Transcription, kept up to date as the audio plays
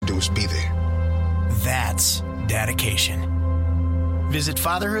Luz pide. That's dedication. Visit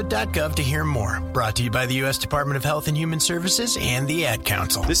fatherhood.gov to hear more. Brought to you by the U.S. Department of Health and Human Services and the Ad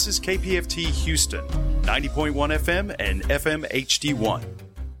Council. This is KPFT Houston, 90.1 FM and FM HD1.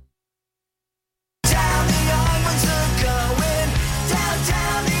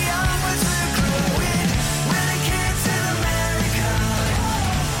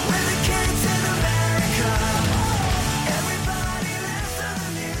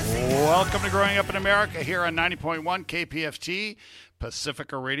 Welcome to Growing Up in America here on 90.1 KPFT,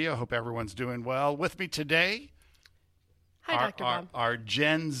 Pacifica Radio. Hope everyone's doing well. With me today, Hi, Dr. Bob. Our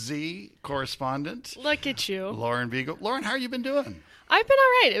Gen Z correspondent. Look at you. Lauren Beagle. Lauren, how you been doing? I've been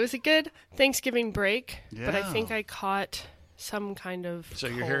all right. It was a good Thanksgiving break, but I Yeah. think I caught some kind of So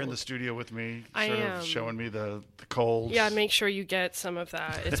you're here in the studio with me, I sort am. of showing me the colds. Yeah, make sure you get some of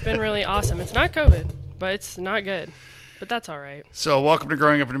that. It's been really awesome. It's not COVID, but it's not good. But that's all right. So welcome to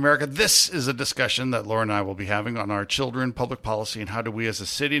Growing Up in America. This is a discussion that Laura and I will be having on our children, public policy, and how do we as a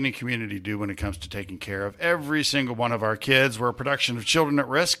city and a community do when it comes to taking care of every single one of our kids. We're a production of Children at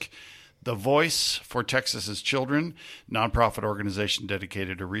Risk, the voice for Texas's children, nonprofit organization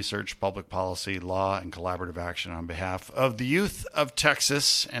dedicated to research, public policy, law, and collaborative action on behalf of the youth of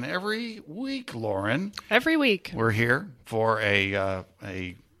Texas. And every week, Lauren, Every week. we're here for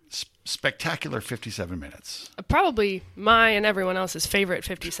a spectacular 57 minutes. Probably my and everyone else's favorite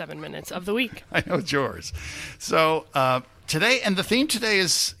 57 minutes of the week. I know it's yours. So today, and the theme today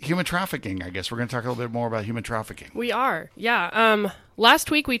is human trafficking, I guess. We're going to talk a little bit more about human trafficking. We are, yeah.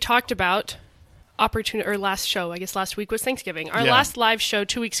 Last week we talked about opportunity, or last show, I guess last week was Thanksgiving. Our Yeah. last live show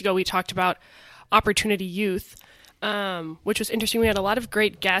 2 weeks ago, we talked about Opportunity Youth, which was interesting. We had a lot of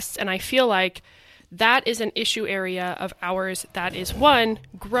great guests, and I feel like that is an issue area of ours that is, one,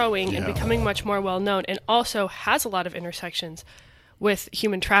 growing and Yeah. becoming much more well-known, and also has a lot of intersections with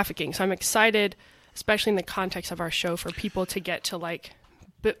human trafficking. So I'm excited, especially in the context of our show, for people to get to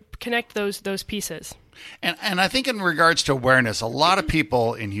connect those pieces. And I think in regards to awareness, a lot of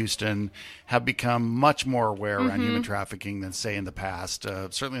people in Houston have become much more aware around human trafficking than, say, in the past,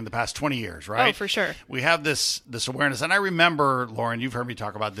 certainly in the past 20 years, right? Oh, for sure. We have this awareness. And I remember, Lauren, you've heard me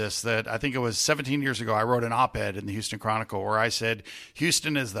talk about this, that I think it was 17 years ago, I wrote an op-ed in the Houston Chronicle where I said,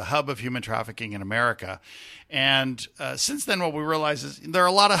 Houston is the hub of human trafficking in America. And since then, what we realize is there are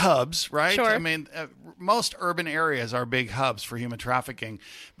a lot of hubs, right? Sure. I mean, most urban areas are big hubs for human trafficking.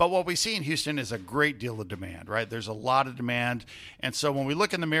 But what we see in Houston is a great deal of demand, right? There's a lot of demand. And so when we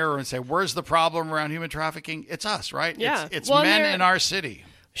look in the mirror and say, where's the problem around human trafficking? It's us, right? Yeah. It's Well, men in our city.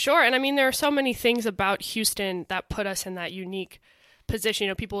 Sure. And I mean, there are so many things about Houston that put us in that unique position.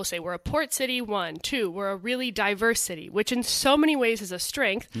 You know, people will say we're a port city, one. Two, we're a really diverse city, which in so many ways is a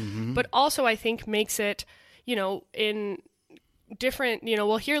strength, but also I think makes it, you know, in different, you know,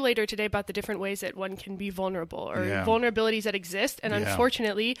 we'll hear later today about the different ways that one can be vulnerable or Yeah. vulnerabilities that exist. And Yeah.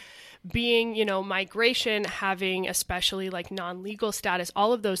 unfortunately, being, you know, migration, having especially like non-legal status,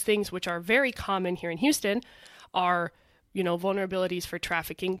 all of those things, which are very common here in Houston, are, you know, vulnerabilities for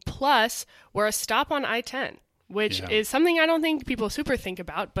trafficking. Plus, we're a stop on I-10, which Yeah. is something I don't think people super think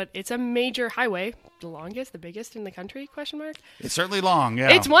about, but it's a major highway, the longest, the biggest in the country, question mark? It's certainly long,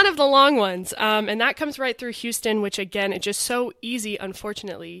 yeah. It's one of the long ones, and that comes right through Houston, which, again, it's just so easy,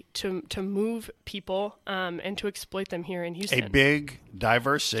 unfortunately, to move people and to exploit them here in Houston. A big,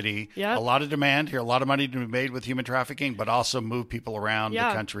 diverse city. Yep. A lot of demand here, a lot of money to be made with human trafficking, but also move people around Yeah.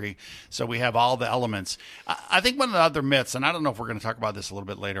 the country. So we have all the elements. I think one of the other myths, and I don't know if we're going to talk about this a little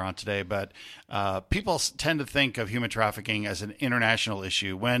bit later on today, but people tend to think of human trafficking as an international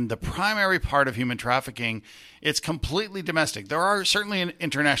issue when the primary part of human trafficking, it's completely domestic. There are certainly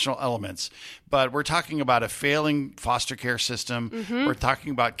international elements, but we're talking about a failing foster care system. We're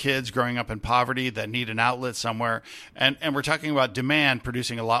talking about kids growing up in poverty that need an outlet somewhere. And we're talking about demand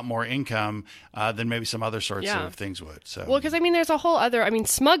producing a lot more income than maybe some other sorts Yeah. of things would. So, Well, because, I mean, there's a whole other, I mean,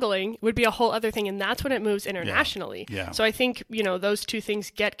 smuggling would be a whole other thing, and that's when it moves internationally. Yeah. So I think, you know, those two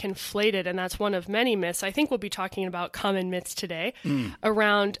things get conflated, and that's one of many myths. I think we'll be talking about common myths today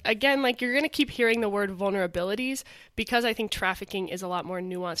around, again, like you're going to keep hearing the word vulnerabilities because I think trafficking is a lot more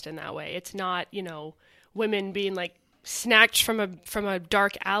nuanced in that way. It's not, you know, women being like snatched from a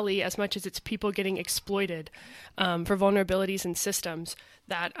dark alley as much as it's people getting exploited for vulnerabilities in systems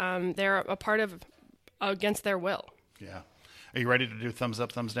that they're a part of against their will. yeah. Are you ready to do thumbs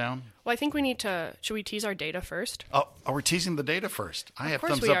up, thumbs down? Well, I think we need to, should we tease our data first? Oh, we're teasing the data first. I have Of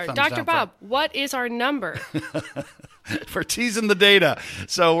course thumbs we up, are. thumbs Dr. down. Bob, what is our number? For teasing the data.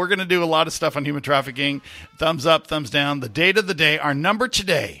 So we're going to do a lot of stuff on human trafficking. Thumbs up, thumbs down. The date of the day, our number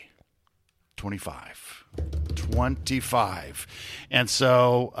today, 25. 25. And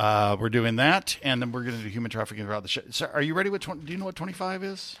so we're doing that, and then we're going to do human trafficking throughout the show. So are you ready with do you know what 25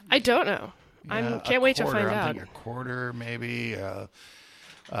 is? I don't know. I can't wait to find I'm out. thinking a quarter, maybe.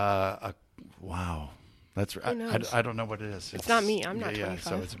 Wow. That's I don't know what it is. It's not me. I'm not 25. Yeah,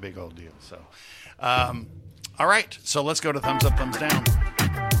 so it's a big old deal. So, all right. So let's go to thumbs up, thumbs down.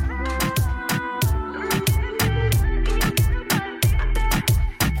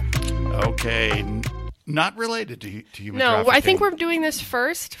 Okay. Not related to human trafficking. No, I think we're doing this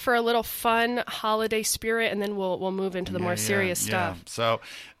first for a little fun holiday spirit, and then we'll move into the more serious stuff. Yeah. So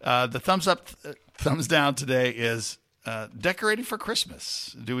the thumbs up, thumbs down today is decorating for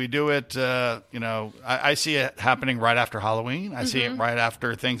Christmas. Do we do it? I see it happening right after Halloween. I see it right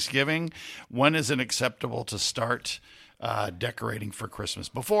after Thanksgiving. When is it acceptable to start decorating for Christmas?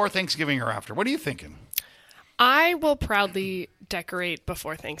 Before Thanksgiving or after? What are you thinking? I will proudly decorate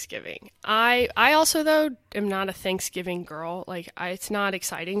before Thanksgiving. I also, though, am not a Thanksgiving girl. It's not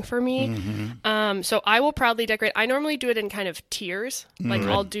exciting for me. So I will proudly decorate. I normally do it in kind of tiers.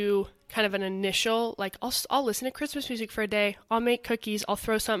 I'll do kind of an initial, I'll listen to Christmas music for a day. I'll make cookies. I'll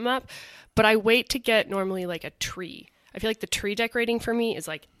throw something up. But I wait to get normally a tree. I feel like the tree decorating for me is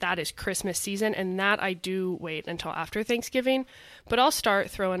that is Christmas season. And that I do wait until after Thanksgiving. But I'll start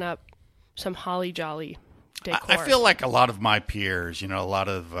throwing up some holly jolly decor. I feel like a lot of my peers, a lot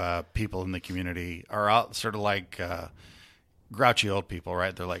of people in the community are out sort of like grouchy old people,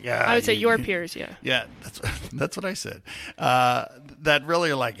 right? They're like, yeah. I would say your peers, yeah. Yeah, that's what I said. That really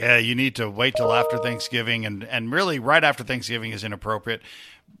are like, yeah, you need to wait till after Thanksgiving, and really right after Thanksgiving is inappropriate.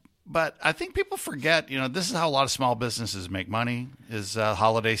 But I think people forget, this is how a lot of small businesses make money, is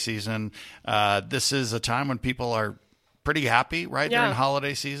holiday season. This is a time when people are pretty happy, right, during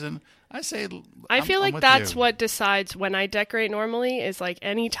holiday season. I feel like that's what decides when I decorate normally is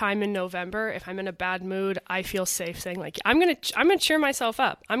any time in November, if I'm in a bad mood, I feel safe saying I'm going to cheer myself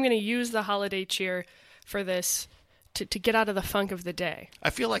up. I'm going to use the holiday cheer for this to get out of the funk of the day.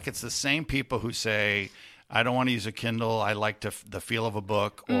 I feel like it's the same people who say, I don't want to use a Kindle. I like the feel of a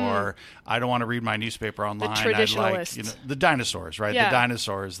book, or I don't want to read my newspaper online. The traditionalists. The dinosaurs, right? Yeah. The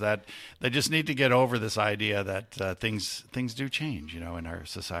dinosaurs that they just need to get over this idea that things do change, in our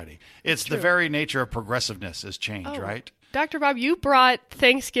society. It's the very nature of progressiveness is change, right? Dr. Bob, you brought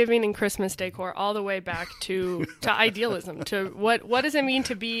Thanksgiving and Christmas decor all the way back to idealism, to what does it mean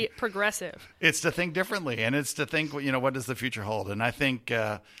to be progressive? It's to think differently, and it's to think, what does the future hold? And I think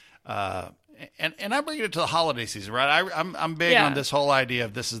And I bring it to the holiday season, right? I'm big on this whole idea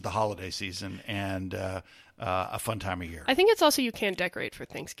of this is the holiday season and a fun time of year. I think it's also you can't decorate for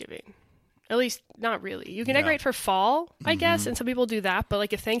Thanksgiving. At least, not really. You can decorate for fall, I guess, and some people do that.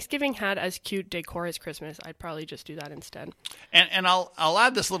 But if Thanksgiving had as cute decor as Christmas, I'd probably just do that instead. And I'll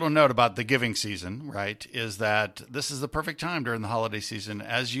add this little note about the giving season, right, is that this is the perfect time during the holiday season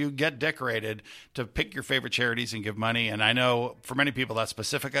as you get decorated to pick your favorite charities and give money. And I know for many people that's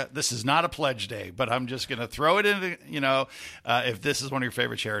Pacifica. This is not a pledge day, but I'm just going to throw it into, if this is one of your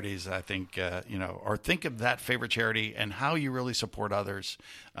favorite charities, I think, or think of that favorite charity and how you really support others.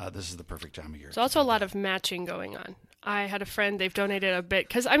 This is the perfect time of year. There's also a lot of matching going on. I had a friend, they've donated a bit,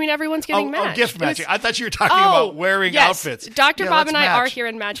 because, everyone's getting matched. Oh, gift matching. I thought you were talking about wearing outfits. Dr. Bob and I are here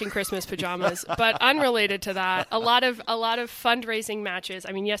in matching Christmas pajamas, but unrelated to that, a lot of fundraising matches.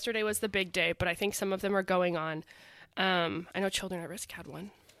 Yesterday was the big day, but I think some of them are going on. I know Children at Risk had one.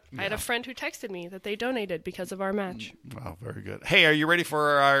 Yeah. I had a friend who texted me that they donated because of our match. Wow, very good. Hey, are you ready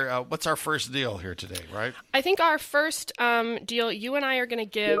for our, what's our first deal here today, right? I think our first deal, you and I are going to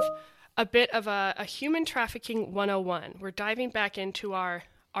give a bit of a human trafficking 101. We're diving back into our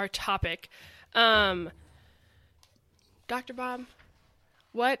topic. Dr. Bob,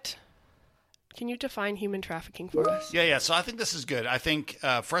 can you define human trafficking for us? Yeah. So I think this is good. I think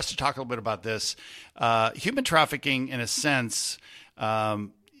for us to talk a little bit about this, human trafficking, in a sense,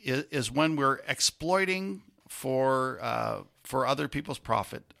 is when we're exploiting for other people's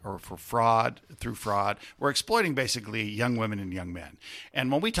profit or for through fraud. We're exploiting basically young women and young men.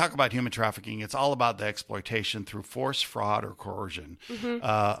 And when we talk about human trafficking, it's all about the exploitation through force, fraud, or coercion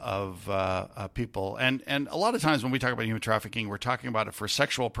of people. And a lot of times when we talk about human trafficking, we're talking about it for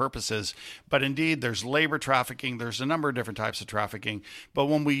sexual purposes. But indeed, there's labor trafficking. There's a number of different types of trafficking. But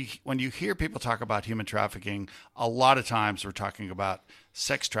when you hear people talk about human trafficking, a lot of times we're talking about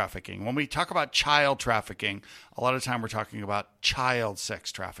sex trafficking. When we talk about child trafficking, a lot of time we're talking about child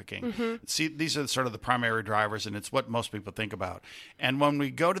sex trafficking. See, these are sort of the primary drivers, and it's what most people think about. And when we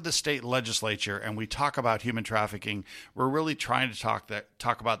go to the state legislature and we talk about human trafficking, we're really trying to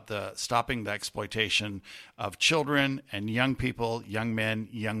talk about the stopping the exploitation of children and young people, young men,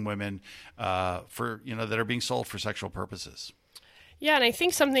 young women, for that are being sold for sexual purposes. Yeah, and I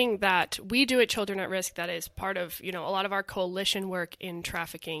think something that we do at Children at Risk that is part of, a lot of our coalition work in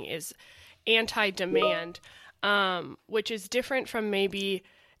trafficking is anti-demand, which is different from maybe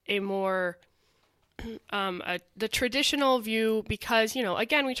a more the traditional view because,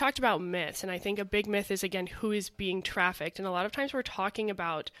 again, we talked about myths, and I think a big myth is, again, who is being trafficked. And a lot of times we're talking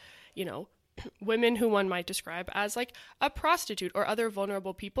about, women who one might describe as like a prostitute or other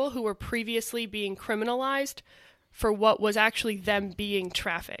vulnerable people who were previously being criminalized for what was actually them being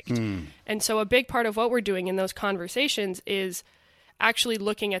trafficked. And so a big part of what we're doing in those conversations is actually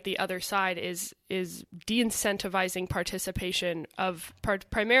looking at the other side, is de-incentivizing participation of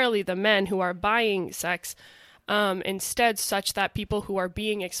primarily the men who are buying sex, instead such that people who are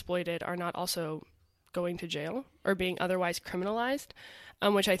being exploited are not also going to jail or being otherwise criminalized,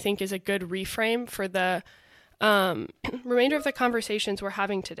 which I think is a good reframe for the remainder of the conversations we're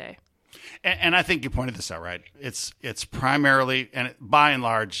having today. And I think you pointed this out, right? It's primarily, and by and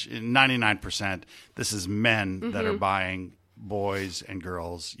large, 99%, this is men that are buying boys and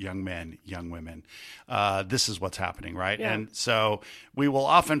girls, young men, young women. This is what's happening, right? Yeah. And so we will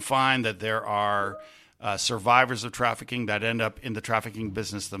often find that there are survivors of trafficking that end up in the trafficking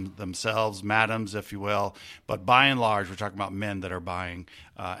business themselves, madams, if you will. But by and large, we're talking about men that are buying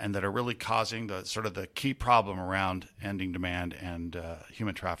and that are really causing the sort of the key problem around ending demand and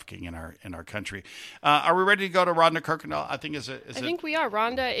human trafficking in our country. Are we ready to go to Rhonda Kirkendall? I think I think we are.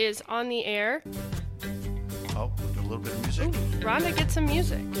 Rhonda is on the air. Oh, a little bit of music. Ooh, Rhonda, get some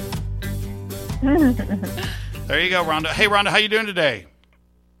music. There you go, Rhonda. Hey, Rhonda, how you doing today?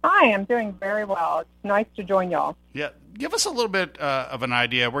 Hi, I'm doing very well. It's nice to join y'all. Yeah, give us a little bit of an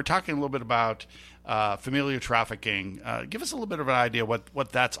idea. We're talking a little bit about familial trafficking. Give us a little bit of an idea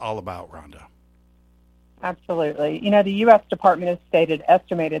what that's all about, Rhonda. Absolutely. The U.S. Department of State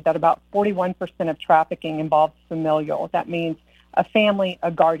estimated that about 41% of trafficking involves familial. That means a family, a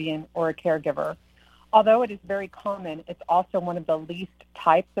guardian, or a caregiver. Although it is very common, it's also one of the least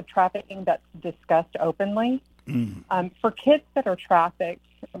types of trafficking that's discussed openly. For kids that are trafficked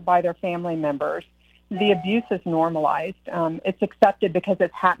by their family members, the abuse is normalized. It's accepted because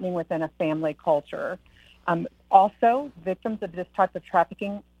it's happening within a family culture. Also, victims of this type of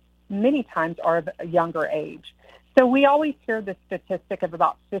trafficking many times are of a younger age. So we always hear the statistic of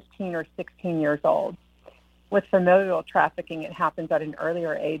about 15 or 16 years old. With familial trafficking, it happens at an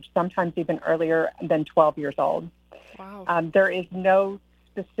earlier age, sometimes even earlier than 12 years old. Wow. There is no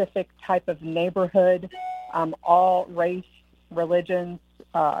specific type of neighborhood, all race, religions,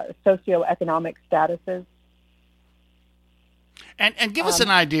 socioeconomic statuses. And give us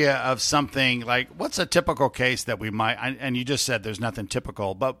an idea of something like what's a typical case that we might, and you just said there's nothing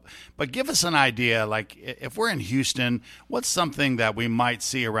typical, but give us an idea, like if we're in Houston, what's something that we might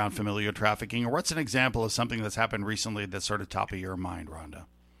see around familial trafficking, or what's an example of something that's happened recently that's sort of top of your mind, Rhonda?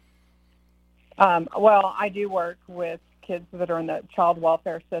 Well, I do work with kids that are in the child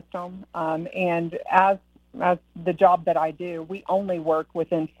welfare system, and as the job that I do, we only work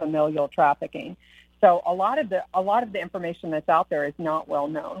within familial trafficking. So a lot of the information that's out there is not well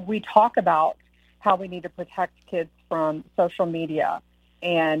known. We talk about how we need to protect kids from social media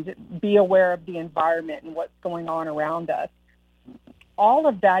and be aware of the environment and what's going on around us. All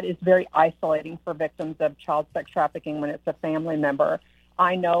of that is very isolating for victims of child sex trafficking when it's a family member.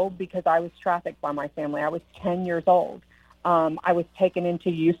 I know because I was trafficked by my family. I was 10 years old. I was taken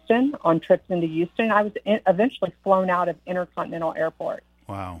into Houston on trips into Houston. I was eventually flown out of Intercontinental Airport.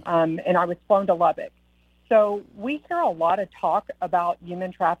 Wow. And I was flown to Lubbock. So we hear a lot of talk about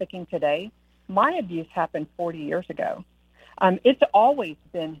human trafficking today. My abuse happened 40 years ago. It's always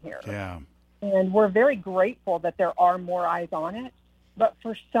been here. Yeah. And we're very grateful that there are more eyes on it. But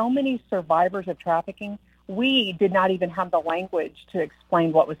for so many survivors of trafficking, we did not even have the language to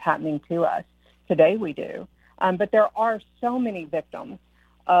explain what was happening to us. Today we do. But there are so many victims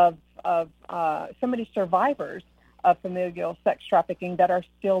of so many survivors of familial sex trafficking that are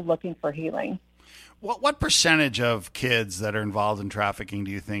still looking for healing. What percentage of kids that are involved in trafficking do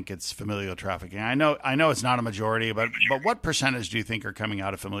you think it's familial trafficking? I know it's not a majority, but what percentage do you think are coming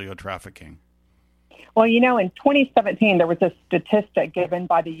out of familial trafficking? Well, in 2017, there was a statistic given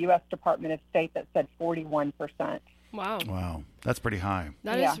by the U.S. Department of State that said 41%. Wow. Wow. That's pretty high.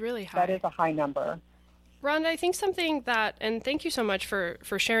 That is really high. That is a high number. Rhonda, I think something that, and thank you so much for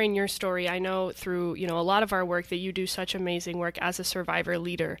sharing your story. I know through, a lot of our work that you do such amazing work as a survivor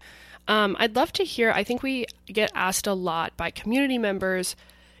leader. I'd love to hear, I think we get asked a lot by community members,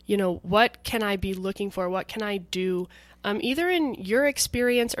 what can I be looking for? What can I do? Either in your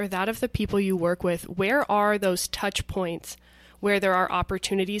experience or that of the people you work with, where are those touch points where there are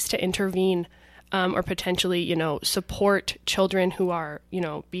opportunities to intervene or potentially, support children who are,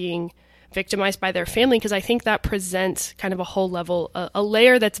 being victimized by their family? Because I think that presents kind of a whole level, a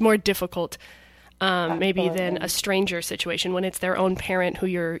layer that's more difficult maybe than a stranger situation when it's their own parent who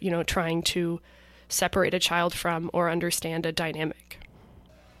you're, trying to separate a child from or understand a dynamic.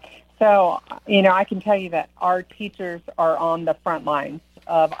 So, I can tell you that our teachers are on the front lines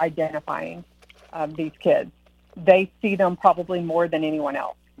of identifying these kids. They see them probably more than anyone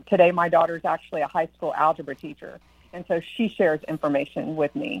else. Today, my daughter's actually a high school algebra teacher, and so she shares information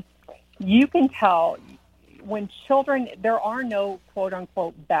with me. You can tell when children, there are no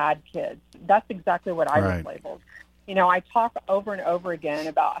quote-unquote bad kids. That's exactly what I was labeled. I talk over and over again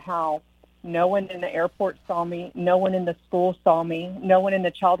about how no one in the airport saw me, no one in the school saw me, no one in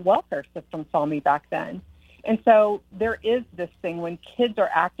the child welfare system saw me back then. And so there is this thing when kids are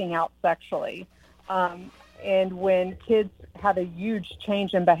acting out sexually, and when kids have a huge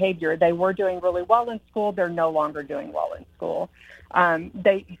change in behavior. They were doing really well in school. They're no longer doing well in school.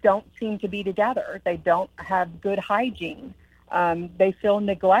 They don't seem to be together. They don't have good hygiene. They feel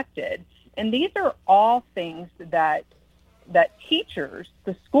neglected. And these are all things that teachers,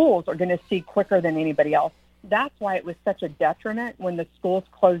 the schools, are going to see quicker than anybody else. That's why it was such a detriment when the schools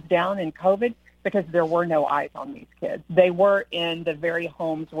closed down in COVID, because there were no eyes on these kids. They were in the very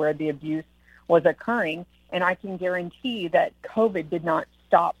homes where the abuse was occurring. And I can guarantee that COVID did not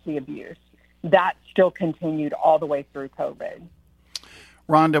stop the abuse. That still continued all the way through COVID.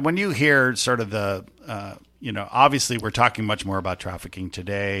 Rhonda, when you hear sort of the, obviously we're talking much more about trafficking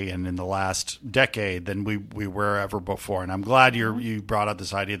today and in the last decade than we were ever before. And I'm glad you brought up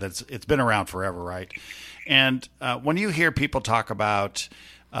this idea that it's been around forever, right? And when you hear people talk about,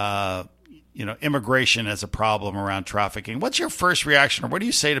 immigration as a problem around trafficking, what's your first reaction, or what do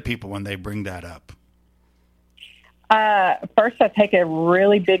you say to people when they bring that up? First, I take a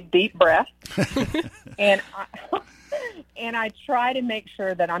really big, deep breath, and I try to make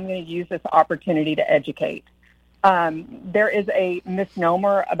sure that I'm going to use this opportunity to educate. There is a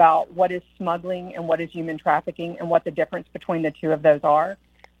misnomer about what is smuggling and what is human trafficking and what the difference between the two of those are.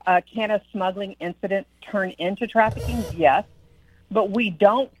 Can a smuggling incident turn into trafficking? Yes, but we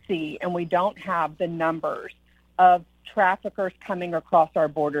don't see and we don't have the numbers of traffickers coming across our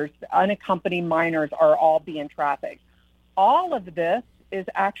borders. Unaccompanied minors are all being trafficked. All of this is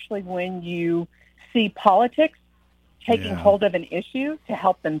actually when you see politics taking hold of an issue to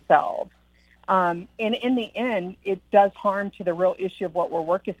help themselves. And in the end, it does harm to the real issue of what we're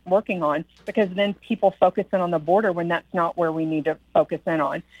working on, because then people focus in on the border when that's not where we need to focus in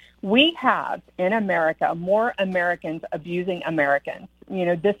on. We have, in America, more Americans abusing Americans.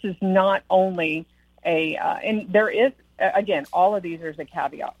 This is not only and there is, again, all of these, there's a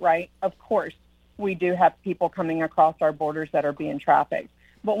caveat, right? Of course, we do have people coming across our borders that are being trafficked.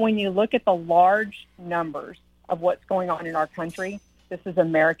 But when you look at the large numbers of what's going on in our country, this is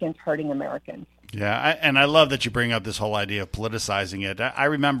Americans hurting Americans. Yeah, and I love that you bring up this whole idea of politicizing it. I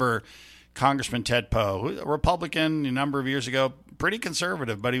remember Congressman Ted Poe, a Republican a number of years ago, pretty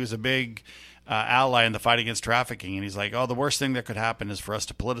conservative, but he was a big ally in the fight against trafficking. And he's like, the worst thing that could happen is for us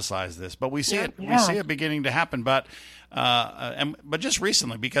to politicize this. But we see it. Yeah. We see it beginning to happen. But just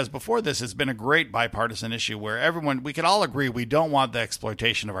recently, because before this, it's been a great bipartisan issue where we could all agree we don't want the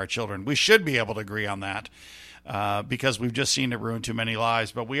exploitation of our children. We should be able to agree on that. Because we've just seen it ruin too many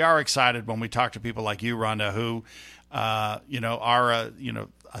lives. But we are excited when we talk to people like you, Rhonda, who, are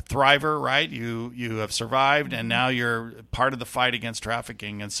a thriver, right? You have survived, and now you're part of the fight against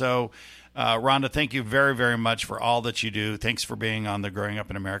trafficking. And so, Rhonda, thank you very, very much for all that you do. Thanks for being on the Growing Up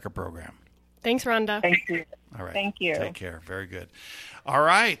in America program. Thanks, Rhonda. Thank you. All right. Thank you. Take care. Very good. All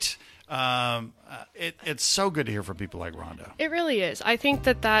right. It's so good to hear from people like Rhonda. It really is. I think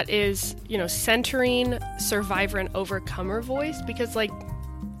that is, centering survivor and overcomer voice, because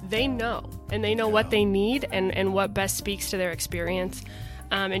they know, and they know what they need and what best speaks to their experience,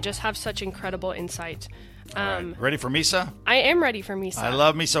 and just have such incredible insight. Right. Ready for Misa? I am ready for Misa. I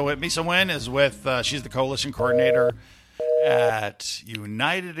love Misa. Misa Nguyen is with, she's the coalition coordinator at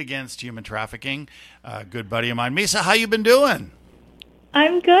United Against Human Trafficking. Good buddy of mine. Misa, how you been doing?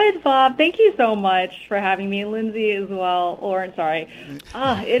 I'm good, Bob. Thank you so much for having me. Lindsay as well. Lauren, sorry.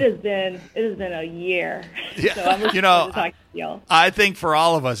 It has been a year. Yeah. So I'm looking forward to talking to y'all. I think for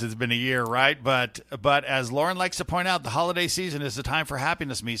all of us it's been a year, right? But as Lauren likes to point out, the holiday season is a time for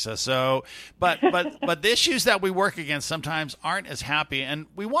happiness, Misa. So but the issues that we work against sometimes aren't as happy. And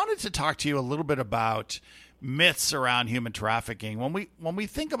we wanted to talk to you a little bit about myths around human trafficking. When we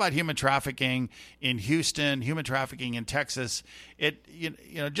think about human trafficking in Houston, human trafficking in Texas,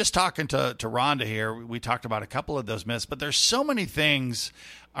 just talking to Rhonda here, we talked about a couple of those myths, but there's so many things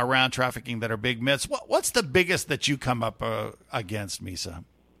around trafficking that are big myths. What's the biggest that you come up against, Misa?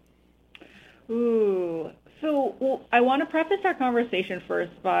 So I want to preface our conversation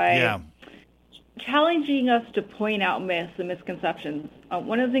first by challenging us to point out myths and misconceptions.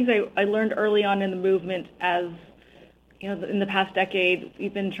 One of the things I learned early on in the movement, as you know, in the past decade,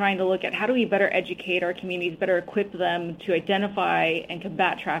 we've been trying to look at how do we better educate our communities, better equip them to identify and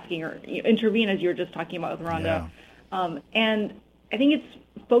combat trafficking, or intervene, as you were just talking about with Rhonda. Yeah. And I think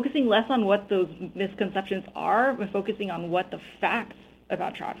it's focusing less on what those misconceptions are, but focusing on what the facts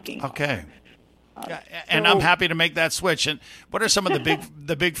about trafficking are. And I'm happy to make that switch. And what are some of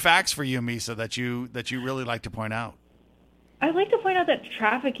the big facts for you, Misa, that you really like to point out? I'd like to point out that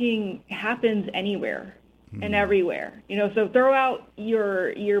trafficking happens anywhere and everywhere. So throw out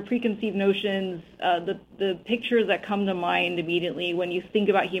your preconceived notions, the pictures that come to mind immediately when you think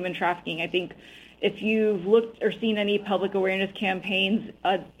about human trafficking. I think if you've looked or seen any public awareness campaigns,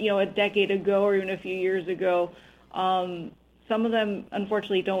 a decade ago or even a few years ago, some of them,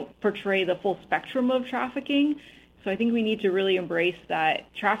 unfortunately, don't portray the full spectrum of trafficking. So I think we need to really embrace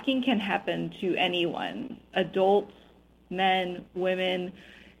that trafficking can happen to anyone, adults, men, women,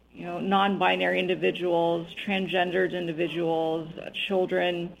 non-binary individuals, transgendered individuals,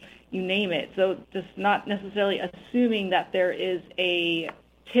 children, you name it. So just not necessarily assuming that there is a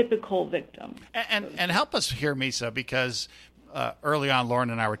typical victim. And help us here, Misa, because early on, Lauren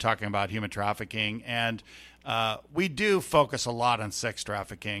and I were talking about human trafficking, and we do focus a lot on sex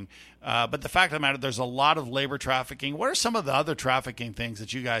trafficking, but the fact of the matter, there's a lot of labor trafficking. What are some of the other trafficking things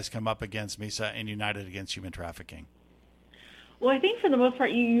that you guys come up against, Misa, and United Against Human Trafficking? Well, I think for the most part,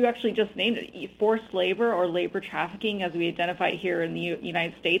 you actually just named it. Forced labor or labor trafficking, as we identify it here in the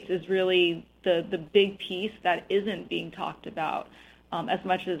United States, is really the big piece that isn't being talked about as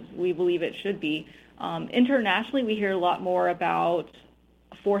much as we believe it should be. Internationally, we hear a lot more about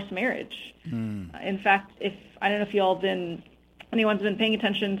forced marriage. In fact, I don't know if anyone's been paying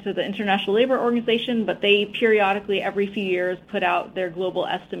attention to the International Labor Organization, but they periodically, every few years, put out their global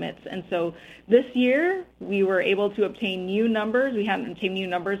estimates. And so this year, we were able to obtain new numbers. We haven't obtained new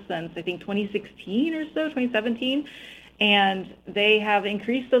numbers since, I think, 2016 or so, 2017. And they have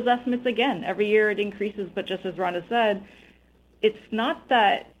increased those estimates again. Every year it increases, but just as Rhonda said, it's not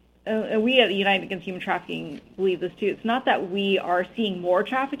that we at the United Against Human Trafficking believe this too. It's not that we are seeing more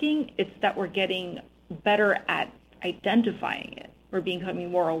trafficking. It's that we're getting better at identifying it. We're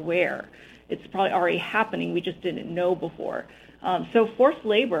becoming more aware. It's probably already happening. We just didn't know before. So forced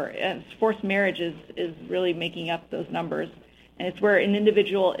labor and forced marriage is really making up those numbers. And it's where an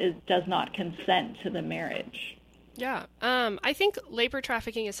individual does not consent to the marriage. Yeah. I think labor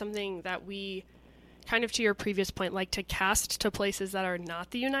trafficking is something that we, kind of to your previous point, like to cast to places that are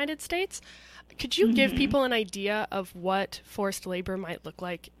not the United States. Could you give people an idea of what forced labor might look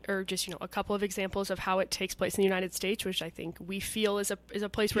like, or just, a couple of examples of how it takes place in the United States, which I think we feel is a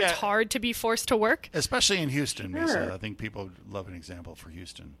place where it's hard to be forced to work? Especially in Houston, Misa. I think people would love an example for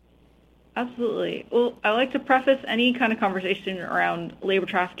Houston. Absolutely. Well, I like to preface any kind of conversation around labor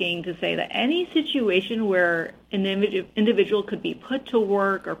trafficking to say that any situation where an individual could be put to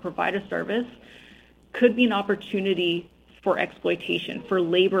work or provide a service could be an opportunity for exploitation, for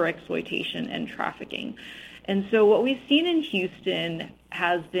labor exploitation and trafficking. And so what we've seen in Houston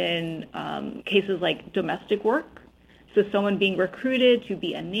has been cases like domestic work. So someone being recruited to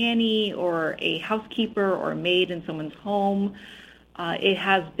be a nanny or a housekeeper or a maid in someone's home. It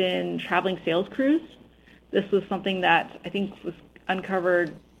has been traveling sales crews. This was something that I think was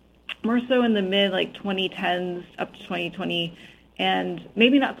uncovered more so in the mid 2010s up to 2020. And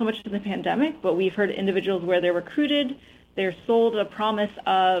maybe not so much in the pandemic, but we've heard individuals where they're recruited, they're sold a promise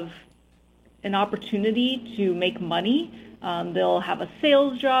of an opportunity to make money. They'll have a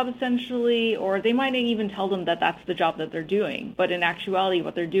sales job essentially, or they might even tell them that that's the job that they're doing. But in actuality,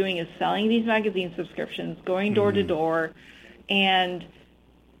 what they're doing is selling these magazine subscriptions, going door to door. And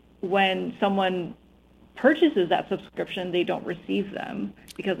when someone purchases that subscription, they don't receive them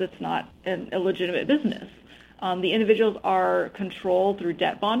because it's not a legitimate business. The individuals are controlled through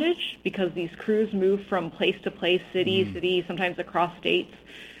debt bondage because these crews move from place to place, city, sometimes across states.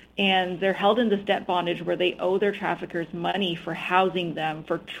 And they're held in this debt bondage where they owe their traffickers money for housing them,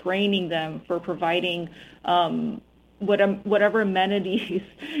 for training them, for providing whatever amenities.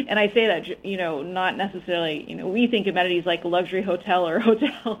 And I say that, not necessarily, we think amenities like a luxury hotel or a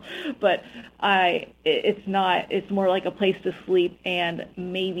hotel, but it's not. It's more like a place to sleep and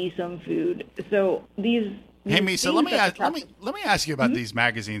maybe some food. So these. Hey, Misa, let me ask you about these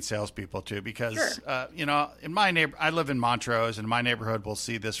magazine salespeople too, because Sure. In my I live in Montrose, and in my neighborhood, we'll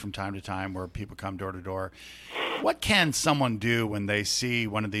see this from time to time where people come door to door. What can someone do when they see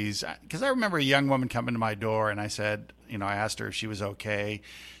one of these? Because I remember a young woman coming to my door, and I said, I asked her if she was okay.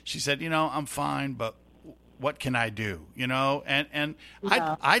 She said, I'm fine, but what can I do? And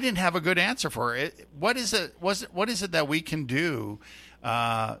Yeah. I didn't have a good answer for her. What is it? What is it that we can do?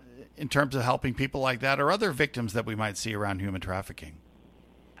 In terms of helping people like that or other victims that we might see around human trafficking?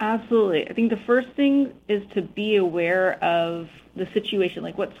 Absolutely. I think the first thing is to be aware of the situation,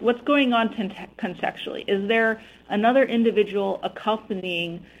 like what's going on contextually. Is there another individual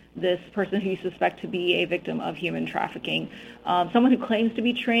accompanying this person who you suspect to be a victim of human trafficking? Someone who claims to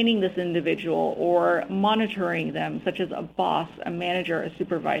be training this individual or monitoring them, such as a boss, a manager, a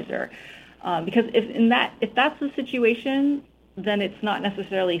supervisor. Because if that's the situation, then it's not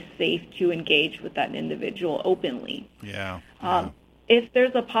necessarily safe to engage with that individual openly. Yeah. If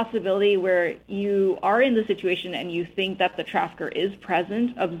there's a possibility where you are in the situation and you think that the trafficker is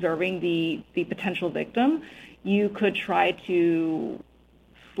present observing the potential victim, you could try to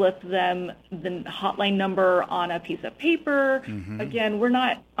slip them the hotline number on a piece of paper. Mm-hmm. Again,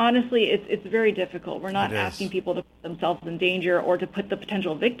 it's very difficult. We're not asking people to put themselves in danger or to put the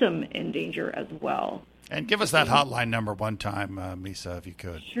potential victim in danger as well. And give us that hotline number one time, Misa, if you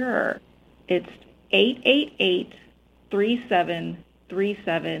could. Sure. It's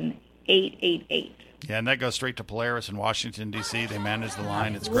 888-3737-888. Yeah, and that goes straight to Polaris in Washington, D.C. They manage the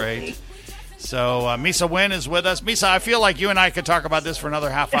line. It's great. So Misa Nguyen is with us. Misa, I feel like you and I could talk about this for another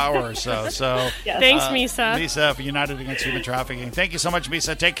half hour or so. So yes. Thanks, Misa. Misa for United Against Human Trafficking. Thank you so much,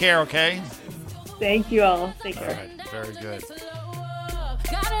 Misa. Take care, okay? Thank you all. Take care. All right, very good.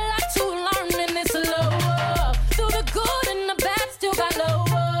 Got a lot to learn in this love. Through the good and the bad, still got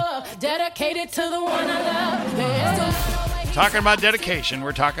love. Dedicated to the one I love. Yeah. Talking about dedication,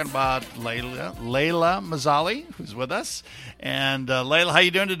 we're talking about Layla Mazzali, who's with us. And Layla, how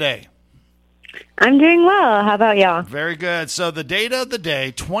you doing today? I'm doing well. How about y'all? Very good. So the data of the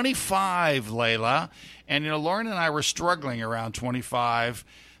day, 25, Layla. And, Lauren and I were struggling around 25.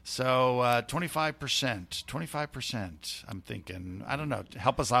 So 25%, I'm thinking. I don't know.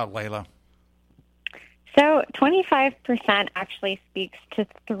 Help us out, Layla. So 25% actually speaks to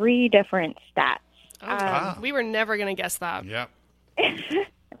three different stats. We were never going to guess that. Yep. I'd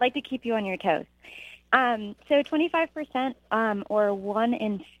like to keep you on your toes. So 25%, or 1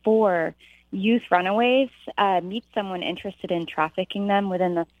 in 4 youth runaways meet someone interested in trafficking them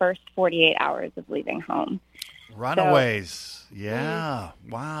within the first 48 hours of leaving home. Runaways. Yeah.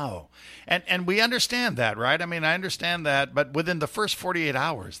 Wow. And we understand that, right? I mean, I understand that, but within the first 48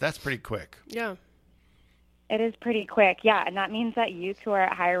 hours, that's pretty quick. Yeah. It is pretty quick, yeah. And that means that youth who are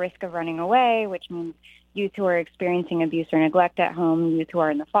at higher risk of running away, which means youth who are experiencing abuse or neglect at home, youth who are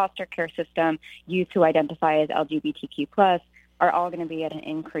in the foster care system, youth who identify as LGBTQ+, are all going to be at an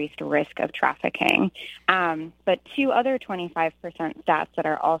increased risk of trafficking. But two other 25% stats that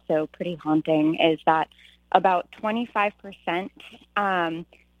are also pretty haunting is that about 25%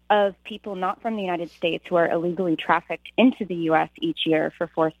 of people not from the United States who are illegally trafficked into the U.S. each year for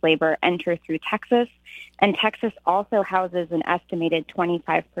forced labor enter through Texas. And Texas also houses an estimated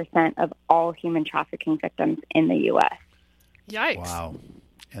 25% of all human trafficking victims in the U.S. Yikes. Wow.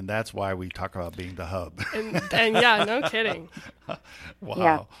 And that's why we talk about being the hub. And yeah, no kidding. Wow.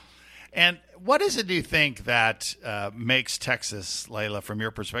 Yeah. And what is it, do you think, that makes Texas, Layla, from your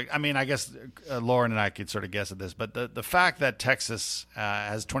perspective? I mean, I guess Lauren and I could sort of guess at this, but the fact that Texas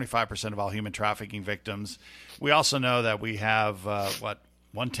has 25% of all human trafficking victims, we also know that we have,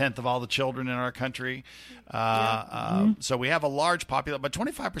 1/10 of all the children in our country. So we have a large population, but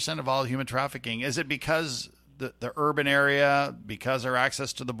 25% of all human trafficking, is it because the urban area, because our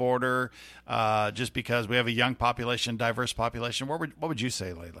access to the border, just because we have a young population, diverse population? What would you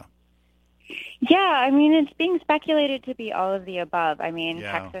say, Layla? Yeah, I mean, it's being speculated to be all of the above. I mean,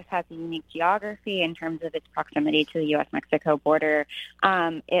 Yeah. Texas has a unique geography in terms of its proximity to the U.S.-Mexico border.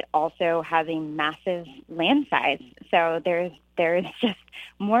 It also has a massive land size. So there's just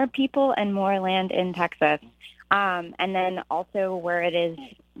more people and more land in Texas. And then also where it is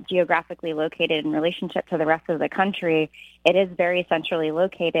geographically located in relationship to the rest of the country, it is very centrally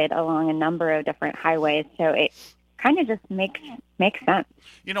located along a number of different highways. So it kind of just makes sense.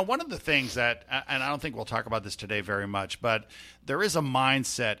 You know, one of the things that, and I don't think we'll talk about this today very much, but there is a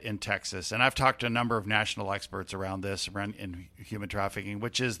mindset in Texas, and I've talked to a number of national experts around this, around in human trafficking,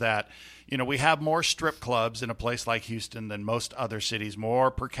 which is that, you know, we have more strip clubs in a place like Houston than most other cities, more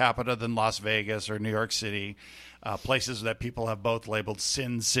per capita than Las Vegas or New York City, places that people have both labeled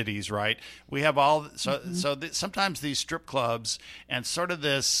sin cities, right? We have all, sometimes these strip clubs and sort of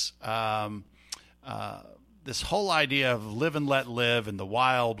this, this whole idea of live and let live in the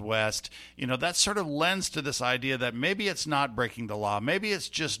Wild West, you know, that sort of lends to this idea that maybe it's not breaking the law. Maybe it's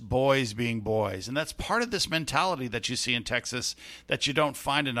just boys being boys. And that's part of this mentality that you see in Texas that you don't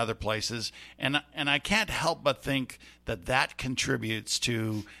find in other places. And I can't help but think that that contributes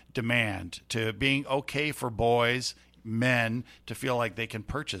to demand, to being okay for boys, men, to feel like they can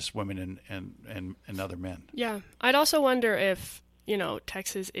purchase women and other men. Yeah. I'd also wonder if, you know,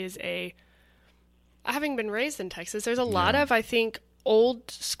 Texas is having been raised in Texas, there's a lot of, I think,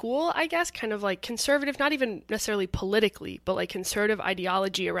 old school, I guess, kind of like conservative, not even necessarily politically, but like conservative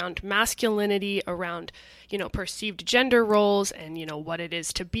ideology around masculinity, around, you know, perceived gender roles and, you know, what it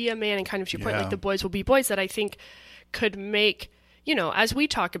is to be a man, and kind of to your point, like the boys will be boys, that I think could make, you know, as we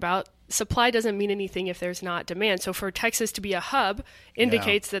talk about, supply doesn't mean anything if there's not demand. So for Texas to be a hub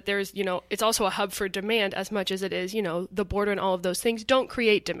indicates that there's, you know, it's also a hub for demand as much as it is, you know, the border and all of those things don't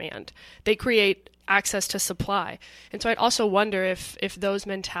create demand. They create access to supply. And so I'd also wonder if those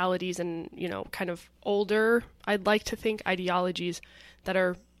mentalities and, you know, kind of older, I'd like to think, ideologies that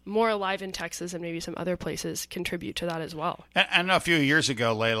are more alive in Texas and maybe some other places contribute to that as well. And a few years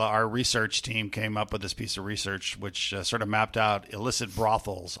ago, Layla, our research team came up with this piece of research which sort of mapped out illicit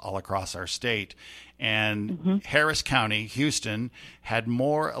brothels all across our state. And Harris County, Houston, had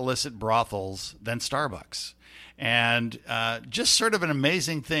more illicit brothels than Starbucks. And just sort of an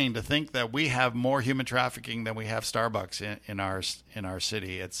amazing thing to think that we have more human trafficking than we have Starbucks in our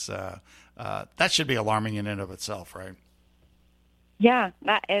city. It's that should be alarming in and of itself, right? Yeah,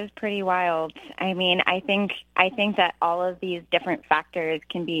 that is pretty wild. I mean, I think that all of these different factors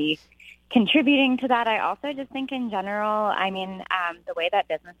can be contributing to that. I also just think in general, I mean, the way that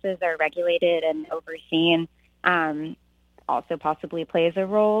businesses are regulated and overseen also possibly plays a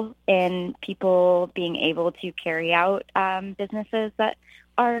role in people being able to carry out businesses that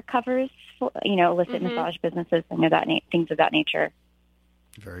are covers for, you know, illicit massage businesses, things of that nature.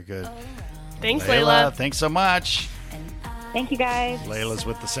 Very good. Thanks, Layla. Thanks so much. Thank you, guys. Layla's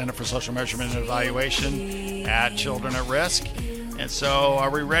with the Center for Social Measurement and Evaluation at Children at Risk. And so are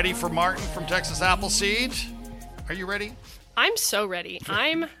we ready for Martin from Texas Appleseed? Are you ready? I'm so ready.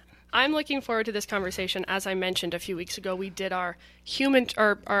 I'm looking forward to this conversation. As I mentioned a few weeks ago, we did our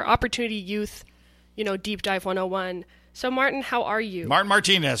Opportunity Youth, you know, Deep Dive 101. So Martin, how are you? Martin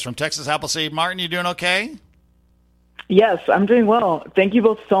Martinez from Texas Appleseed. Martin, you doing okay? Yes, I'm doing well. Thank you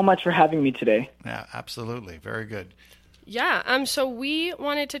both so much for having me today. Yeah, absolutely. Very good. Yeah, so we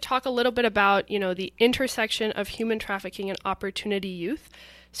wanted to talk a little bit about, you know, the intersection of human trafficking and Opportunity Youth.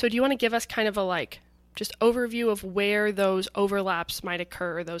 So do you want to give us kind of a just overview of where those overlaps might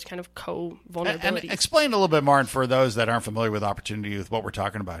occur, those kind of co-vulnerabilities? And explain a little bit, Martin, for those that aren't familiar with Opportunity Youth, what we're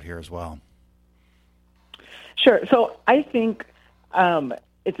talking about here as well. Sure. So I think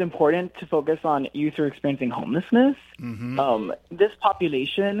it's important to focus on youth who are experiencing homelessness. This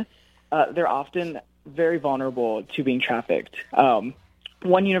population, they're often very vulnerable to being trafficked.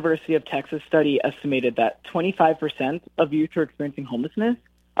 One University of Texas study estimated that 25% of youth who are experiencing homelessness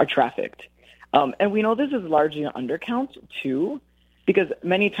are trafficked. And we know this is largely an undercount, too, because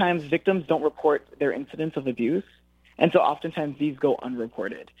many times victims don't report their incidents of abuse, and so oftentimes these go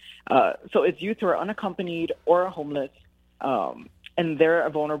unreported. So it's youth who are unaccompanied or homeless, and they're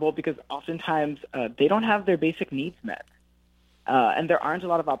vulnerable because oftentimes they don't have their basic needs met. And there aren't a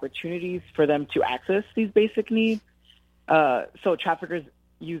lot of opportunities for them to access these basic needs. So traffickers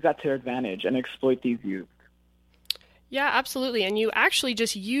use that to their advantage and exploit these youth. Yeah, absolutely. And you actually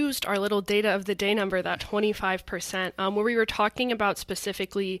just used our little data of the day number, that 25%, where we were talking about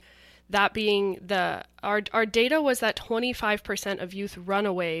specifically that being our data was that 25% of youth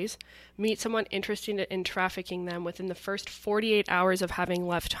runaways meet someone interested in trafficking them within the first 48 hours of having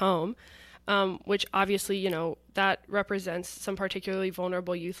left home. Which obviously, you know, that represents some particularly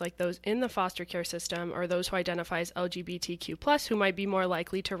vulnerable youth like those in the foster care system or those who identify as LGBTQ+, who might be more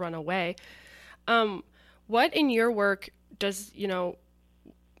likely to run away. What in your work does, you know,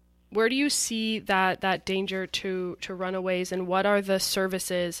 where do you see that danger to runaways, and what are the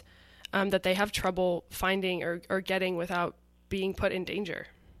services that they have trouble finding or getting without being put in danger?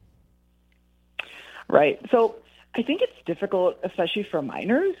 Right. So I think it's difficult, especially for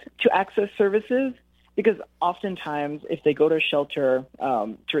minors, to access services because oftentimes if they go to a shelter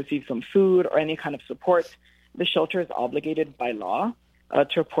to receive some food or any kind of support, the shelter is obligated by law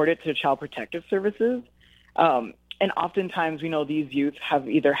to report it to Child Protective Services. And oftentimes we know these youth have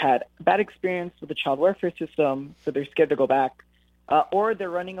either had a bad experience with the child welfare system, so they're scared to go back, or they're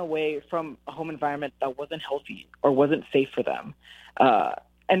running away from a home environment that wasn't healthy or wasn't safe for them.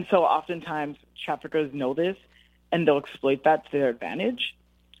 And so oftentimes traffickers know this, and they'll exploit that to their advantage.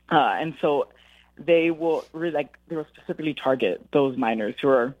 And so they will specifically target those minors who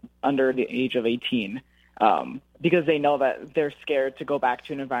are under the age of 18 because they know that they're scared to go back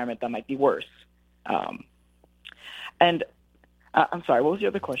to an environment that might be worse. And I'm sorry, what was the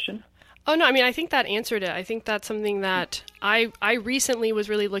other question? Oh, no, I mean, I think that answered it. I think that's something that I recently was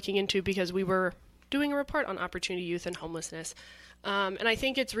really looking into because we were doing a report on opportunity youth and homelessness. And I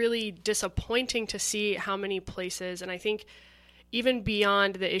think it's really disappointing to see how many places, and I think even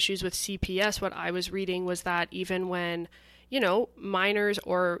beyond the issues with CPS, what I was reading was that even when, minors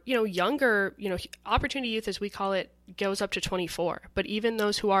or, younger, opportunity youth, as we call it, goes up to 24. But even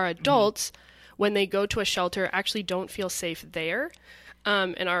those who are adults, when they go to a shelter, actually don't feel safe there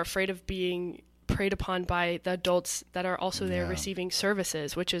and are afraid of being preyed upon by the adults that are also there receiving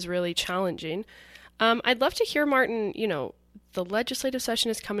services, which is really challenging. I'd love to hear, Martin, the legislative session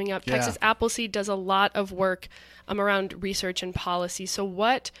is coming up. Yeah. Texas Appleseed does a lot of work around research and policy. So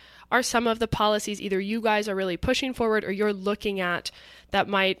what are some of the policies either you guys are really pushing forward or you're looking at that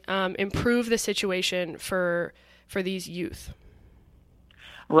might improve the situation for these youth?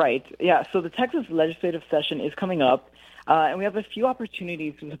 Right. Yeah. So the Texas legislative session is coming up, and we have a few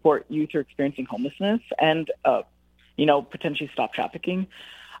opportunities to support youth who are experiencing homelessness and, potentially stop trafficking.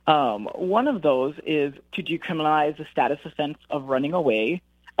 One of those is to decriminalize the status offense of running away.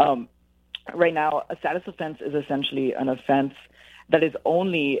 Right now, a status offense is essentially an offense that is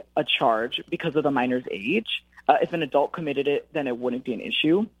only a charge because of the minor's age. If an adult committed it, then it wouldn't be an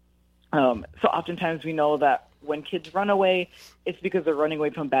issue. So oftentimes we know that when kids run away, it's because they're running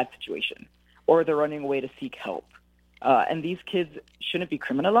away from a bad situation or they're running away to seek help. And these kids shouldn't be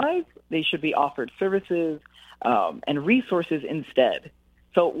criminalized. They should be offered services and resources instead.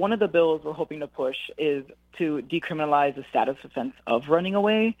 So one of the bills we're hoping to push is to decriminalize the status offense of running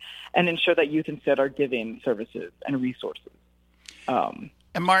away and ensure that youth instead are given services and resources.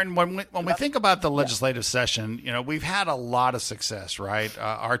 And Martin, when we think about the legislative session, we've had a lot of success, right?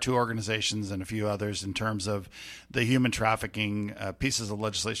 Our two organizations and a few others in terms of the human trafficking, pieces of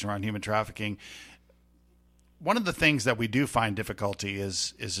legislation around human trafficking. One of the things that we do find difficulty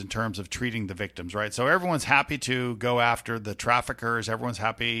is in terms of treating the victims, right? So everyone's happy to go after the traffickers. Everyone's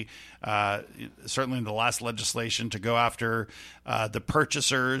happy, certainly in the last legislation, to go after the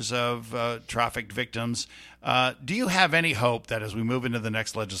purchasers of trafficked victims. Do you have any hope that as we move into the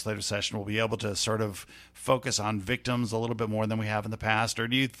next legislative session, we'll be able to sort of focus on victims a little bit more than we have in the past? Or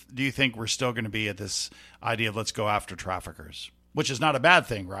do you think we're still going to be at this idea of let's go after traffickers? Which is not a bad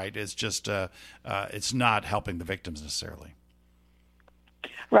thing, right? It's just it's not helping the victims necessarily.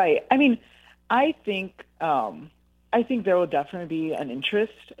 Right. I mean, I think there will definitely be an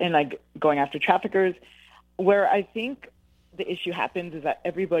interest in going after traffickers. Where I think the issue happens is that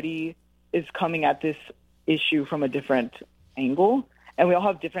everybody is coming at this issue from a different angle, and we all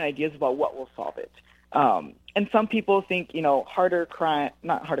have different ideas about what will solve it. And some people think harder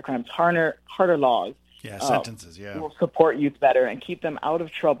laws. Yeah, sentences, will support youth better and keep them out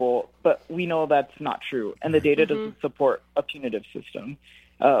of trouble, but we know that's not true, and the data doesn't support a punitive system.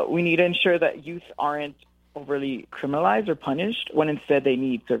 We need to ensure that youth aren't overly criminalized or punished when instead they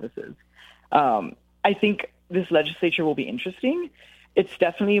need services. I think this legislature will be interesting. It's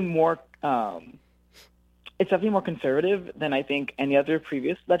definitely more conservative than I think any other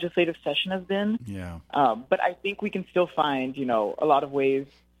previous legislative session has been. Yeah. But I think we can still find, a lot of ways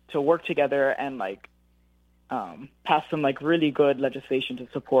to work together and pass some really good legislation to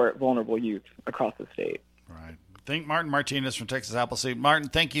support vulnerable youth across the state. Right. Thank Martin Martinez from Texas Appleseed. Martin,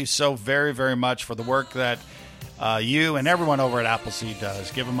 thank you so very, very much for the work that you and everyone over at Appleseed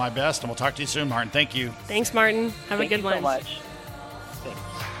does. Give them my best, and we'll talk to you soon, Martin. Thank you. Thanks, Martin. Have a good one. Thank you so much. Thanks.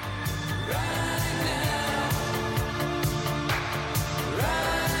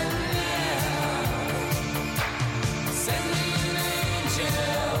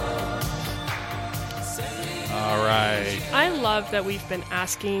 All right. I love that we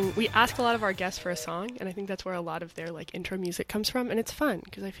ask a lot of our guests for a song, and I think that's where a lot of their intro music comes from, and it's fun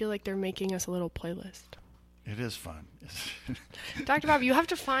because I feel like they're making us a little playlist. It is fun. Dr. Bob, you have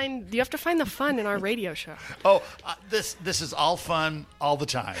to find the fun in our radio show. Oh, this is all fun all the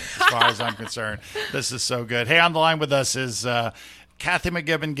time, as far as I'm concerned. This is so good. Hey, on the line with us is Kathy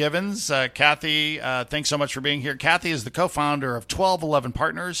McGibbon-Givens. Kathy, thanks so much for being here. Kathy is the co-founder of 1211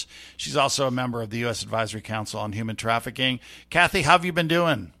 Partners. She's also a member of the U.S. Advisory Council on Human Trafficking. Kathy, how have you been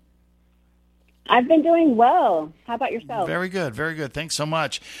doing? I've been doing well. How about yourself? Very good. Very good. Thanks so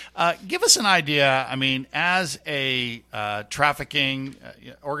much. Give us an idea. I mean, as a trafficking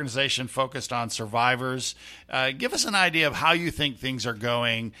organization focused on survivors, give us an idea of how you think things are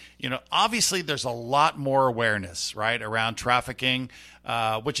going. You know, obviously there's a lot more awareness, right, around trafficking,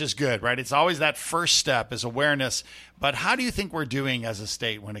 which is good, right? It's always that first step is awareness. But how do you think we're doing as a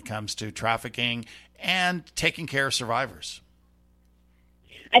state when it comes to trafficking and taking care of survivors?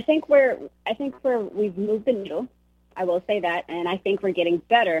 I think we've moved the needle. I will say that, and I think we're getting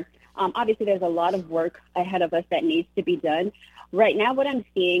better. Obviously, there's a lot of work ahead of us that needs to be done. Right now, what I'm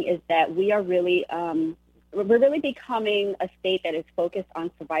seeing is that we are really we're really becoming a state that is focused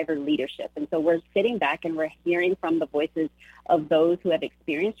on survivor leadership, and so we're sitting back and we're hearing from the voices of those who have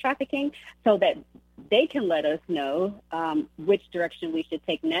experienced trafficking, so that they can let us know which direction we should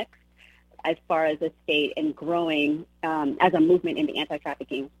take next, as far as a state and growing as a movement in the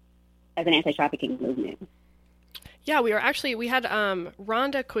anti-trafficking movement. Yeah, we had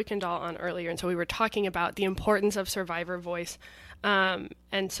Rhonda Kuykendall on earlier, and so we were talking about the importance of survivor voice.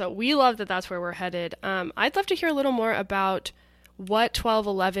 And so we love that that's where we're headed. I'd love to hear a little more about what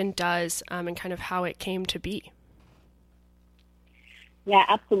 1211 does and kind of how it came to be. Yeah,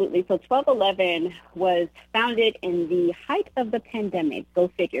 absolutely. So 1211 was founded in the height of the pandemic. Go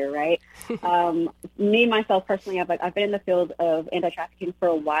figure, right? Me, myself, personally, I've been in the field of anti-trafficking for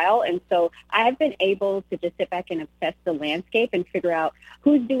a while. And so I've been able to just sit back and assess the landscape and figure out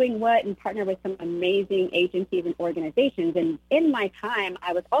who's doing what and partner with some amazing agencies and organizations. And in my time,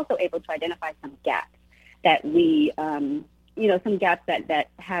 I was also able to identify some gaps that some gaps that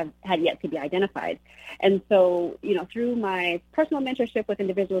had yet to be identified. And so, through my personal mentorship with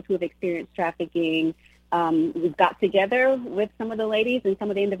individuals who have experienced trafficking, we got together with some of the ladies and some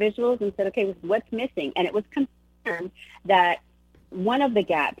of the individuals and said, okay, what's missing? And it was confirmed that one of the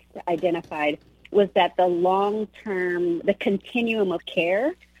gaps identified was that the continuum of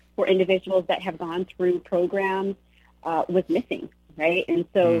care for individuals that have gone through programs was missing, right? And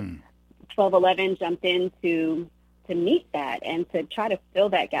so 1211 jumped in to meet that and to try to fill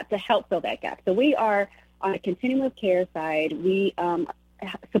that gap, to help fill that gap. So we are on a continuum of care side. We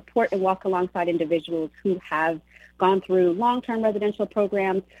support and walk alongside individuals who have gone through long-term residential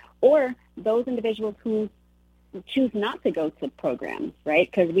programs or those individuals who choose not to go to programs,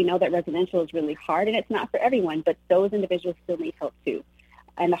 right? Because we know that residential is really hard and it's not for everyone, but those individuals still need help too.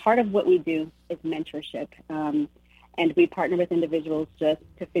 And the heart of what we do is mentorship. And we partner with individuals just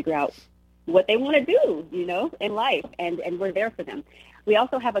to figure out what they want to do, in life, and we're there for them. We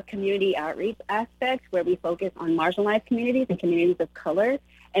also have a community outreach aspect where we focus on marginalized communities and communities of color,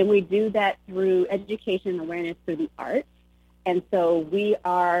 and we do that through education and awareness through the arts. And so we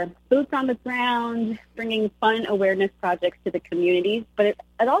are boots on the ground, bringing fun awareness projects to the communities, but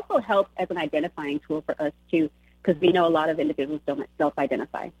it also helps as an identifying tool for us too, because we know a lot of individuals don't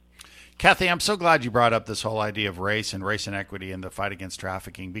self-identify. Kathy, I'm so glad you brought up this whole idea of race and equity in the fight against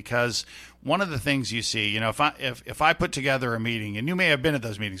trafficking, because one of the things you see, if I put together a meeting, and you may have been at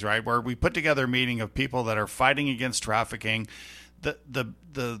those meetings, right, where we put together a meeting of people that are fighting against trafficking,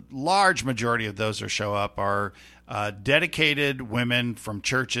 the large majority of those that show up are dedicated women from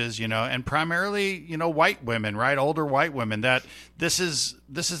churches, and primarily, white women, right? Older white women, that this is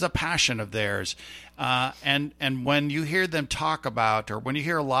a passion of theirs. And when you hear them talk about, or when you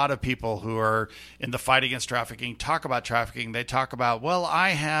hear a lot of people who are in the fight against trafficking talk about trafficking, they talk about, well, I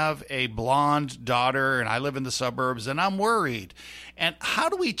have a blonde daughter and I live in the suburbs and I'm worried. And how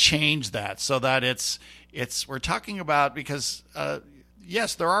do we change that so that we're talking about, because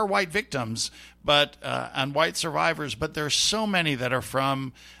yes, there are white victims, but and white survivors, but there's so many that are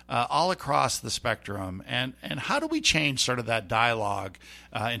from all across the spectrum. And how do we change sort of that dialogue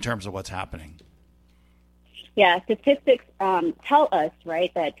in terms of what's happening? Yeah, statistics tell us,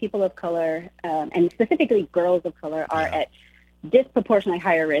 right, that people of color, and specifically girls of color, are at disproportionately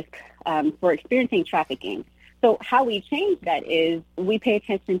higher risk for experiencing trafficking. So how we change that is we pay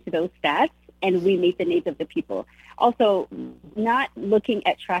attention to those stats and we meet the needs of the people. Also, not looking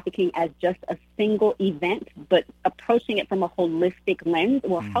at trafficking as just a single event, but approaching it from a holistic lens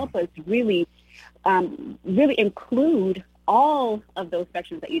will help us really include all of those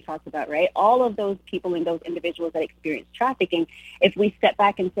sections that you talked about, right? All of those people and those individuals that experience trafficking, if we step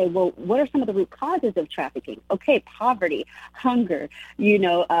back and say, well, what are some of the root causes of trafficking? Okay, poverty, hunger,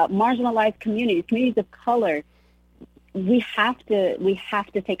 marginalized communities of color. We have to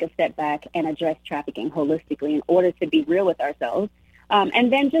take a step back and address trafficking holistically in order to be real with ourselves.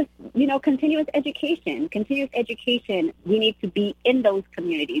 And then just, continuous education. We need to be in those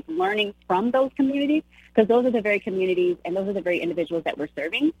communities, learning from those communities, because those are the very communities and those are the very individuals that we're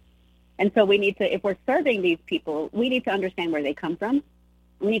serving. And so if we're serving these people, we need to understand where they come from.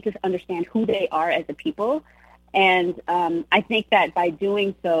 We need to understand who they are as a people. And I think that by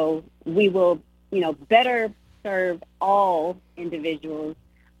doing so, we will, better serve all individuals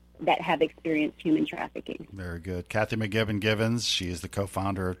that have experienced human trafficking. Very good. Kathy McGibbon-Givens, she is the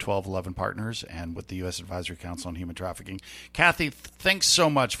co-founder of 1211 Partners and with the U.S. Advisory Council on Human Trafficking. Kathy, thanks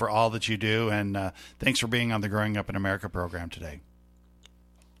so much for all that you do, and thanks for being on the Growing Up in America program today.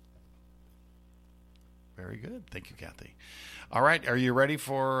 Very good. Thank you, Kathy. All right, are you ready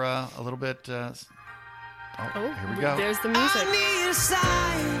for a little bit? Here we go. There's the music.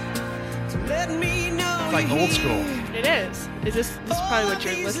 It's like old school. It is. Is this probably what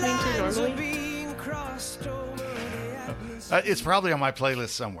you're listening to normally? It's probably on my playlist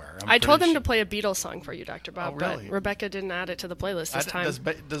somewhere. I told them to play a Beatles song for you, Dr. Bob, really? but Rebecca didn't add it to the playlist this time.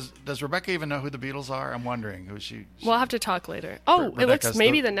 Does Rebecca even know who the Beatles are? I'm wondering who she. We'll have to talk later. Oh, it looks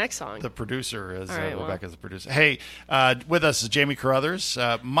maybe the next song. The producer is right, Rebecca's the producer. Hey, with us is Jamie Carruthers,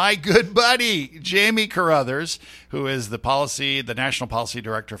 my good buddy Jamie Carruthers, who is the National Policy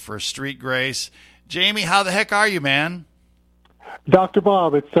Director for Street Grace. Jamie, how the heck are you, man? Dr.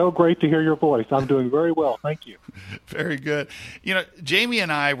 Bob, it's so great to hear your voice. I'm doing very well. Thank you. Very good. Jamie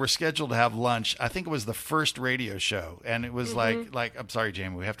and I were scheduled to have lunch. I think it was the first radio show. And it was like, I'm sorry,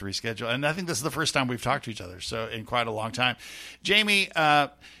 Jamie, we have to reschedule. And I think this is the first time we've talked to each other in quite a long time. Jamie,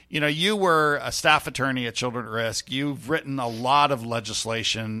 you were a staff attorney at Children at Risk. You've written a lot of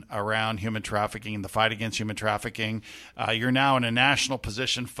legislation around human trafficking and the fight against human trafficking. You're now in a national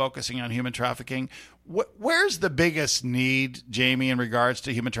position focusing on human trafficking. Where's the biggest need, Jamie, in regards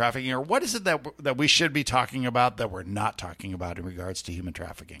to human trafficking? Or what is it that we should be talking about that we're not talking about in regards to human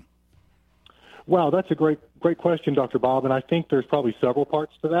trafficking? Wow, that's a great question, Dr. Bob, and I think there's probably several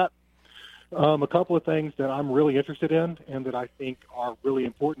parts to that. A couple of things that I'm really interested in and that I think are really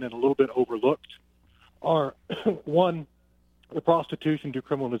important and a little bit overlooked are, one, the prostitution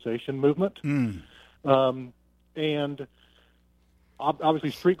decriminalization movement. And obviously,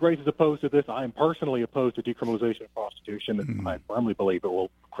 Street Grace is opposed to this. I am personally opposed to decriminalization of prostitution, and I firmly believe it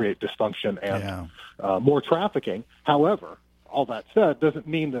will create dysfunction and more trafficking. However, all that said, doesn't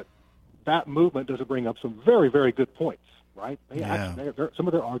mean that movement doesn't bring up some very, very good points, right? Some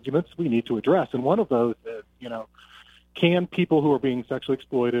of their arguments we need to address, and one of those is, can people who are being sexually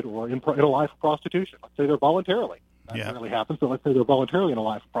exploited or in a life of prostitution, let's say they're voluntarily, that rarely happens, but let's say they're voluntarily in a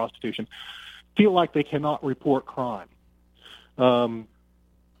life of prostitution, feel like they cannot report crime?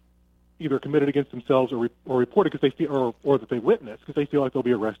 Either committed against themselves or reported because they feel, or that they witnessed because they feel like they'll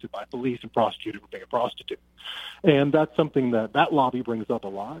be arrested by police and prosecuted for being a prostitute. And that's something that lobby brings up a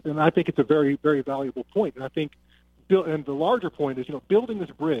lot. And I think it's a very, very valuable point. And I think, and the larger point is, building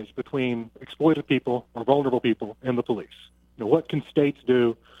this bridge between exploited people or vulnerable people and the police. What can states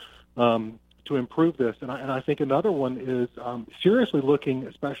do to improve this? And I think another one is seriously looking,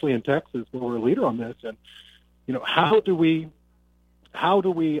 especially in Texas, where we're a leader on this, and how do we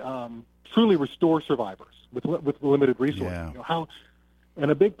truly restore survivors with limited resources? And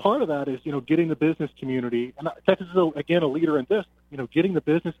a big part of that is, getting the business community, and Texas is, again, a leader in this, getting the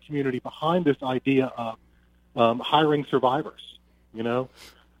business community behind this idea of hiring survivors,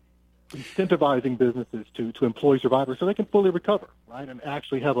 incentivizing businesses to employ survivors so they can fully recover, right, and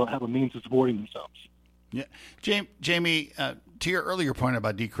actually have a means of supporting themselves. Yeah. Jamie, to your earlier point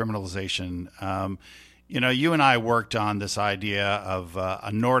about decriminalization, you and I worked on this idea of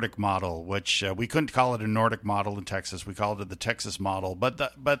a Nordic model, which we couldn't call it a Nordic model in Texas. We called it the Texas model. But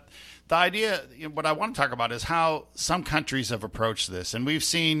the idea, what I want to talk about is how some countries have approached this. And we've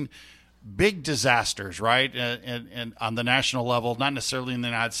seen big disasters, right? And on the national level, not necessarily in the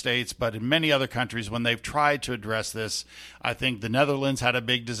United States, but in many other countries when they've tried to address this. I think the Netherlands had a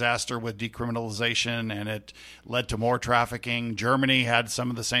big disaster with decriminalization, and it led to more trafficking. Germany had some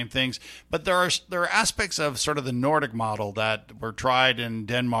of the same things. But there are aspects of sort of the Nordic model that were tried in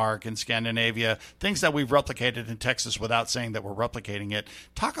Denmark and Scandinavia, things that we've replicated in Texas without saying that we're replicating it.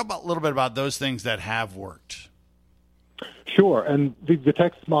 Talk a little bit about those things that have worked. Sure, and the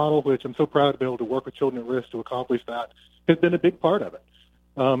Texas model, which I'm so proud to be able to work with Children at Risk to accomplish that, has been a big part of it.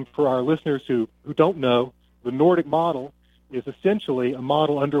 For our listeners who don't know, the Nordic model is essentially a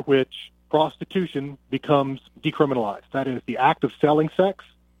model under which prostitution becomes decriminalized. That is, the act of selling sex,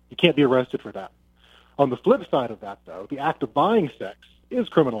 you can't be arrested for that. On the flip side of that, though, the act of buying sex is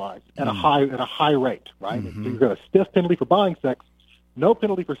criminalized at a high rate, right? So you've got a stiff penalty for buying sex, no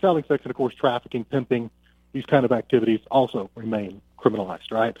penalty for selling sex, and of course trafficking, pimping, these kind of activities also remain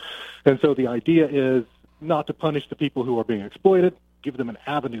criminalized, right? And so the idea is not to punish the people who are being exploited, give them an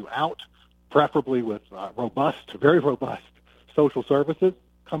avenue out, preferably with very robust social services.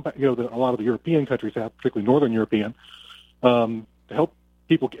 That a lot of the European countries have, particularly Northern European, to help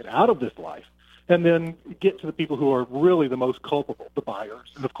people get out of this life, and then get to the people who are really the most culpable, the buyers,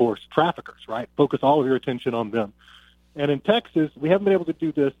 and of course traffickers, right? Focus all of your attention on them. And in Texas, we haven't been able to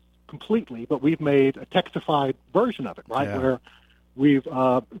do this completely, but we've made a Texified version of it, right? Yeah. Where we've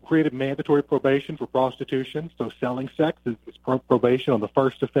created mandatory probation for prostitution. So selling sex is probation on the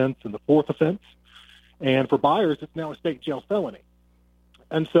first offense and the fourth offense. And for buyers, it's now a state jail felony.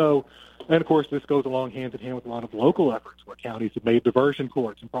 And so, and of course, this goes along hand in hand with a lot of local efforts where counties have made diversion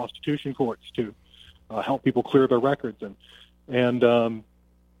courts and prostitution courts to help people clear their records. And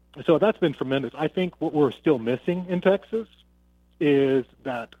so that's been tremendous. I think what we're still missing in Texas is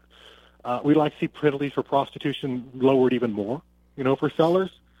that we'd like to see penalties for prostitution lowered even more, for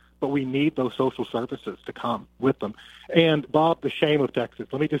sellers, but we need those social services to come with them. And, Bob, the shame of Texas,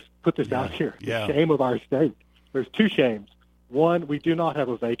 let me just put this out here. The shame of our state. There's two shames. One, we do not have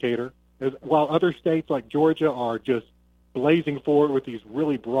a vacator. While other states like Georgia are just blazing forward with these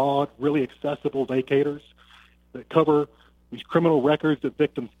really broad, really accessible vacators that cover these criminal records that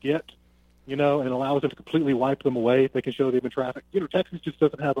victims get, and allows them to completely wipe them away if they can show they've been trafficked. Texas just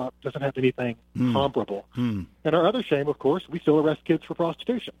doesn't have anything comparable. And our other shame, of course, we still arrest kids for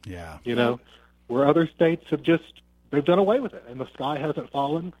prostitution. Where other states they've done away with it, and the sky hasn't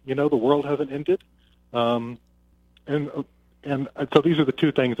fallen. The world hasn't ended. And so these are the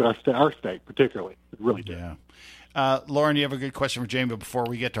two things that our state particularly really did. Yeah. Lauren, you have a good question for Jamie before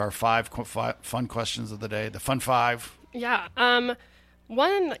we get to our five fun questions of the day, the fun five? Yeah.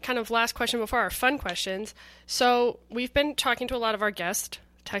 One kind of last question before our fun questions. So we've been talking to a lot of our guests.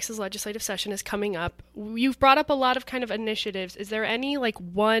 Texas legislative session is coming up. You've brought up a lot of kind of initiatives. Is there any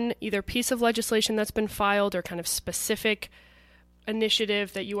one either piece of legislation that's been filed or kind of specific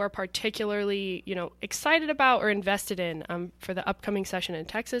initiative that you are particularly, excited about or invested in for the upcoming session in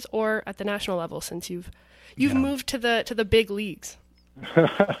Texas or at the national level since you've moved to the big leagues?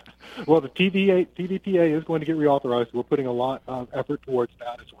 Well, the TVPA is going to get reauthorized. We're putting a lot of effort towards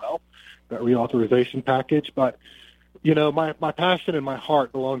that as well, that reauthorization package. But, my passion and my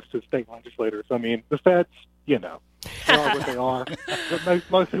heart belongs to state legislators. I mean, the feds, they are what they are. But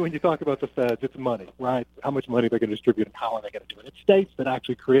mostly when you talk about the feds, it's money, right? How much money they're going to distribute and how are they going to do it. It's states that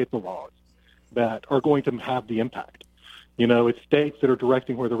actually create the laws that are going to have the impact. It's states that are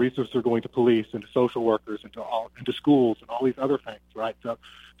directing where the resources are going to police and to social workers and to schools and all these other things, right? So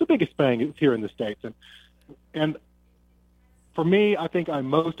the biggest thing is here in the states. And for me, I think I'm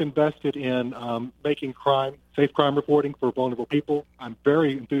most invested in making safe crime reporting for vulnerable people. I'm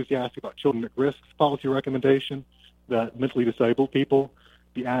very enthusiastic about children at risk policy recommendation that mentally disabled people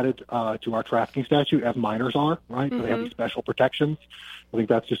be added to our trafficking statute as minors are, right? So they have these special protections. I think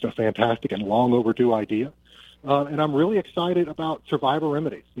that's just a fantastic and long overdue idea. And I'm really excited about survivor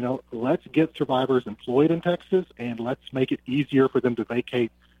remedies. Let's get survivors employed in Texas, and let's make it easier for them to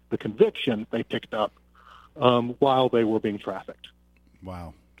vacate the conviction they picked up while they were being trafficked.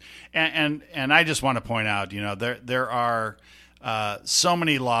 Wow. And I just want to point out, there are so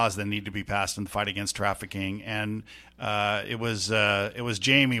many laws that need to be passed in the fight against trafficking. And it was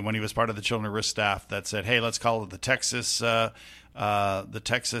Jamie, when he was part of the Children at Risk staff, that said, hey, let's call it the Texas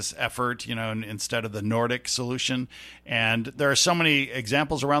effort, instead of the Nordic solution. And there are so many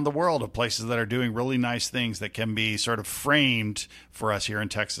examples around the world of places that are doing really nice things that can be sort of framed for us here in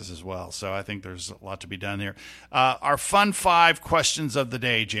Texas as well. So I think there's a lot to be done there. Our fun 5 questions of the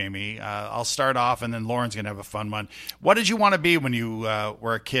day, Jamie. I'll start off, and then Lauren's going to have a fun one. What did you want to be when you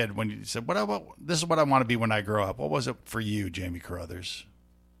were a kid, when you said, this is what I want to be when I grow up? What was it for you, Jamie Carruthers?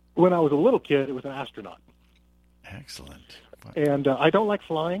 When I was a little kid, it was an astronaut. Excellent. And I don't like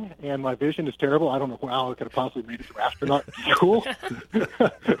flying, and my vision is terrible. I don't know how I could have possibly made it to astronaut school.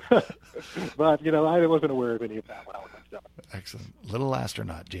 But, I wasn't aware of any of that when I was 7. Excellent. Little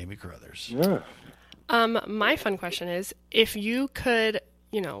astronaut, Jamie Carruthers. Yeah. My fun question is, if you could,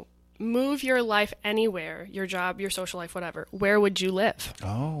 move your life anywhere, your job, your social life, whatever, where would you live?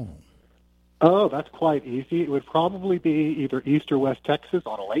 Oh, that's quite easy. It would probably be either East or West Texas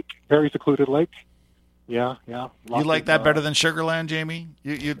on a lake, very secluded lake. Yeah. You like that better than Sugar Land, Jamie?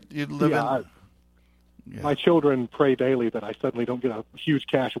 You'd live in? my children pray daily that I suddenly don't get a huge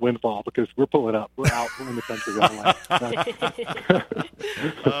cash windfall because we're pulling up. We're out. We're in the country.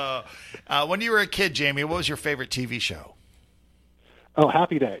 When you were a kid, Jamie, what was your favorite TV show? Oh,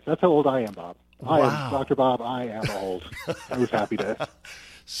 Happy Days. That's how old I am, Bob. Wow. I am Dr. Bob. I am old. It was Happy Days.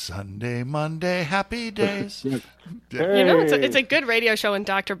 Sunday, Monday, Happy Days. Hey. You know, it's a good radio show when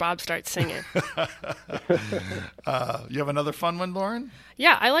Dr. Bob starts singing. You have another fun one, Lauren?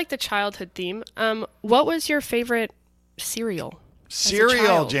 Yeah, I like the childhood theme. What was your favorite cereal?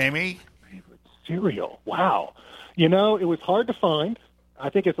 Cereal, Jamie. Favorite cereal. Wow. You know, it was hard to find. I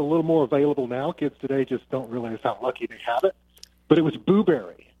think it's a little more available now. Kids today just don't realize how lucky they have it. But it was Boo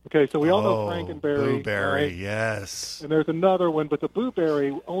Berry. Okay, so we all know Frankenberry. Boo Berry, right? yes. And there's another one, but the Boo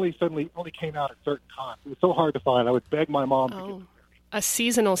Berry only came out at certain times. It was so hard to find. I would beg my mom to get the berry. A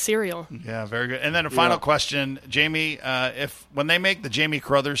seasonal cereal. Yeah, very good. And then a final question, Jamie. When they make the Jamie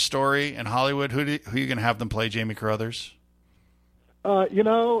Carruthers story in Hollywood, who are you going to have them play Jamie Carruthers? You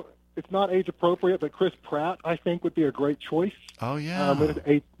know, it's not age appropriate, but Chris Pratt, I think, would be a great choice. Oh yeah,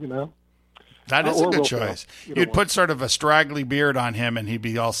 That is a good choice. You'd put sort of a straggly beard on him, and he'd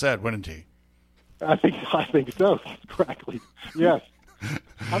be all set, wouldn't he? I think so. Scraggly, yes.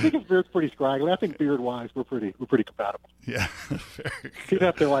 I think his beard's pretty scraggly. I think beard-wise, we're pretty compatible. Yeah, he'd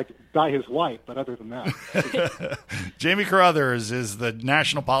have to dye his white, but other than that, Jamie Carruthers is the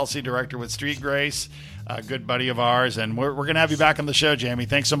national policy director with Street Grace, a good buddy of ours, and we're going to have you back on the show, Jamie.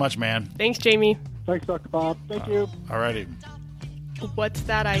 Thanks so much, man. Thanks, Jamie. Thanks, Dr. Bob. Thank you. All righty. What's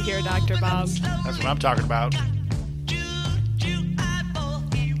that I hear, Dr. Bob? That's what I'm talking about.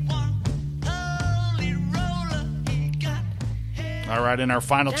 All right, in our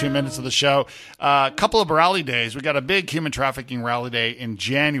final 2 minutes of the show, a couple of rally days. We got a big human trafficking rally day in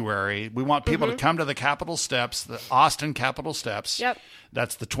January. We want people to come to the Capitol Steps, the Austin Capitol Steps. Yep.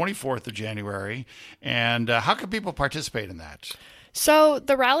 That's the 24th of January. And how can people participate in that? So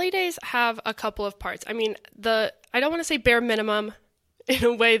the rally days have a couple of parts. I mean, I don't want to say bare minimum in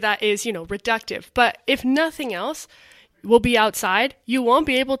a way that is, reductive. But if nothing else, we'll be outside. You won't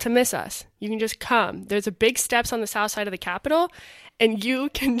be able to miss us. You can just come. There's a big steps on the south side of the Capitol, and you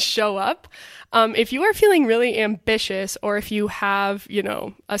can show up. If you are feeling really ambitious, or if you have,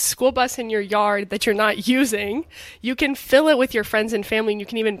 a school bus in your yard that you're not using, you can fill it with your friends and family, and you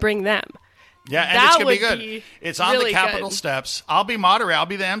can even bring them. Yeah, and it's going to be good. It's on the Capitol steps. I'll be moderating. I'll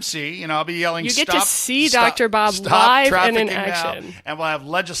be the MC. I'll be yelling, You get to see Dr. Bob live and in action. Now. And we'll have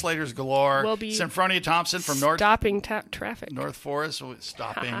legislators galore. We'll be Symphonia Thompson from stopping traffic. North Forest,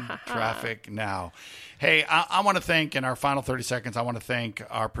 stopping traffic now. Hey, I want to thank, in our final 30 seconds, I want to thank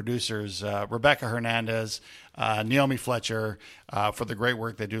our producers, Rebecca Hernandez, Naomi Fletcher, for the great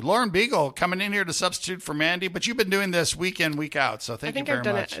work they do. Lauren Beagle coming in here to substitute for Mandy, but you've been doing this week in, week out, so thank you very much.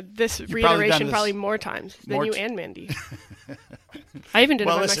 I think I've done this reiteration probably more times than you and Mandy. I even did it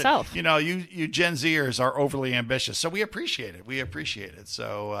by myself. You Gen Zers are overly ambitious, so we appreciate it.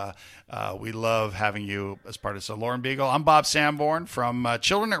 So we love having you as part of it. So Lauren Beagle, I'm Bob Sanborn from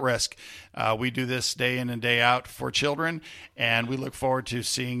Children at Risk. We do this day in and day out for children, and we look forward to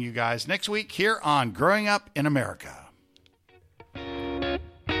seeing you guys next week here on Growing Up in America.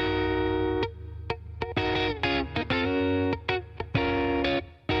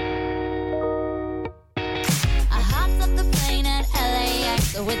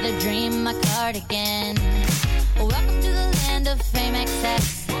 With a dream, my cardigan. Welcome to the land of fame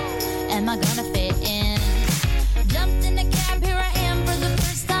excess. Am I gonna fit in? Jumped in a cab, here I am for the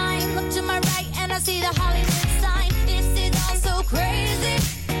first time. Look to my right and I see the Hollywood sign. This is all so crazy.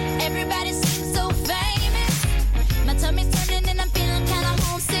 Everybody seems so famous. My tummy's turning and I'm feeling kinda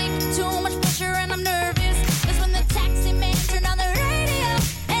homesick. Too much pressure and I'm nervous. That's when the taxi man turned on the radio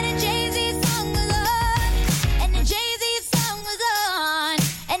and a Jay-Z song was on. And the Jay-Z song was on.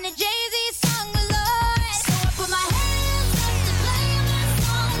 And the Jay-Z song was on. So I put my hands up to play my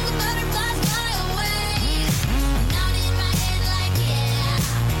song. The butterflies fly away. Nodding in my head like yeah.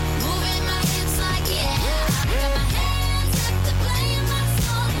 Moving my hips like yeah. I got my hands up to play my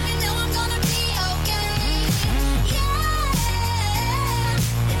song. You know I'm gonna be okay. Yeah.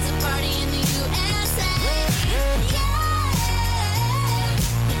 It's a party in the USA. Yeah.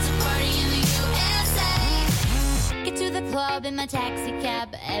 It's a party in the USA. Get to the club in my taxi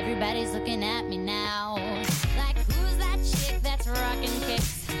cab. Everybody's looking at me now. Like, who's that chick that's rocking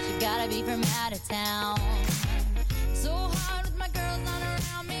kicks? She gotta be from out of town. So hard with my girls on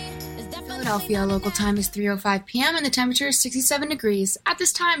around me. Philadelphia local time is 3:05 p.m. and the temperature is 67 degrees. At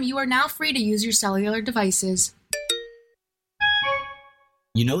this time, you are now free to use your cellular devices.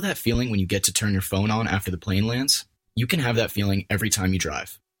 You know that feeling when you get to turn your phone on after the plane lands? You can have that feeling every time you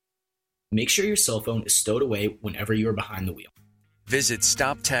drive. Make sure your cell phone is stowed away whenever you are behind the wheel. Visit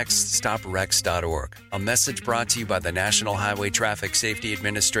StopTextStopWrecks.org. A message brought to you by the National Highway Traffic Safety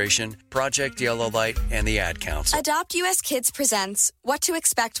Administration, Project Yellow Light, and the Ad Council. Adopt US Kids presents What to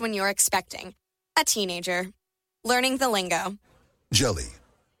Expect When You're Expecting a Teenager. Learning the lingo. Jelly.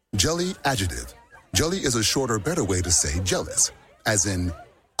 Jelly adjective. Jelly is a shorter, better way to say jealous. As in,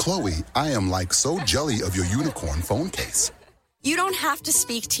 Chloe, I am like so jelly of your unicorn phone case. You don't have to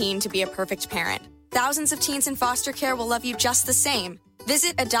speak teen to be a perfect parent. Thousands of teens in foster care will love you just the same.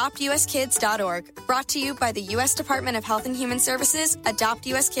 Visit AdoptUSKids.org. Brought to you by the U.S. Department of Health and Human Services, Adopt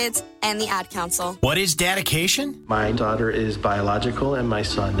U.S. Kids, and the Ad Council. What is dedication? My daughter is biological and my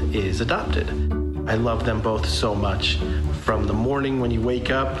son is adopted. I love them both so much. From the morning when you wake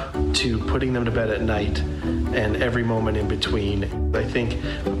up to putting them to bed at night and every moment in between. I think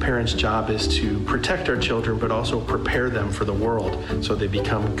a parent's job is to protect our children, but also prepare them for the world so they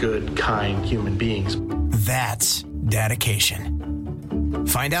become good, kind human beings. That's dedication.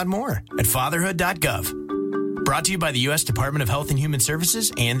 Find out more at fatherhood.gov. Brought to you by the U.S. Department of Health and Human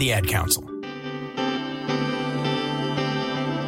Services and the Ad Council.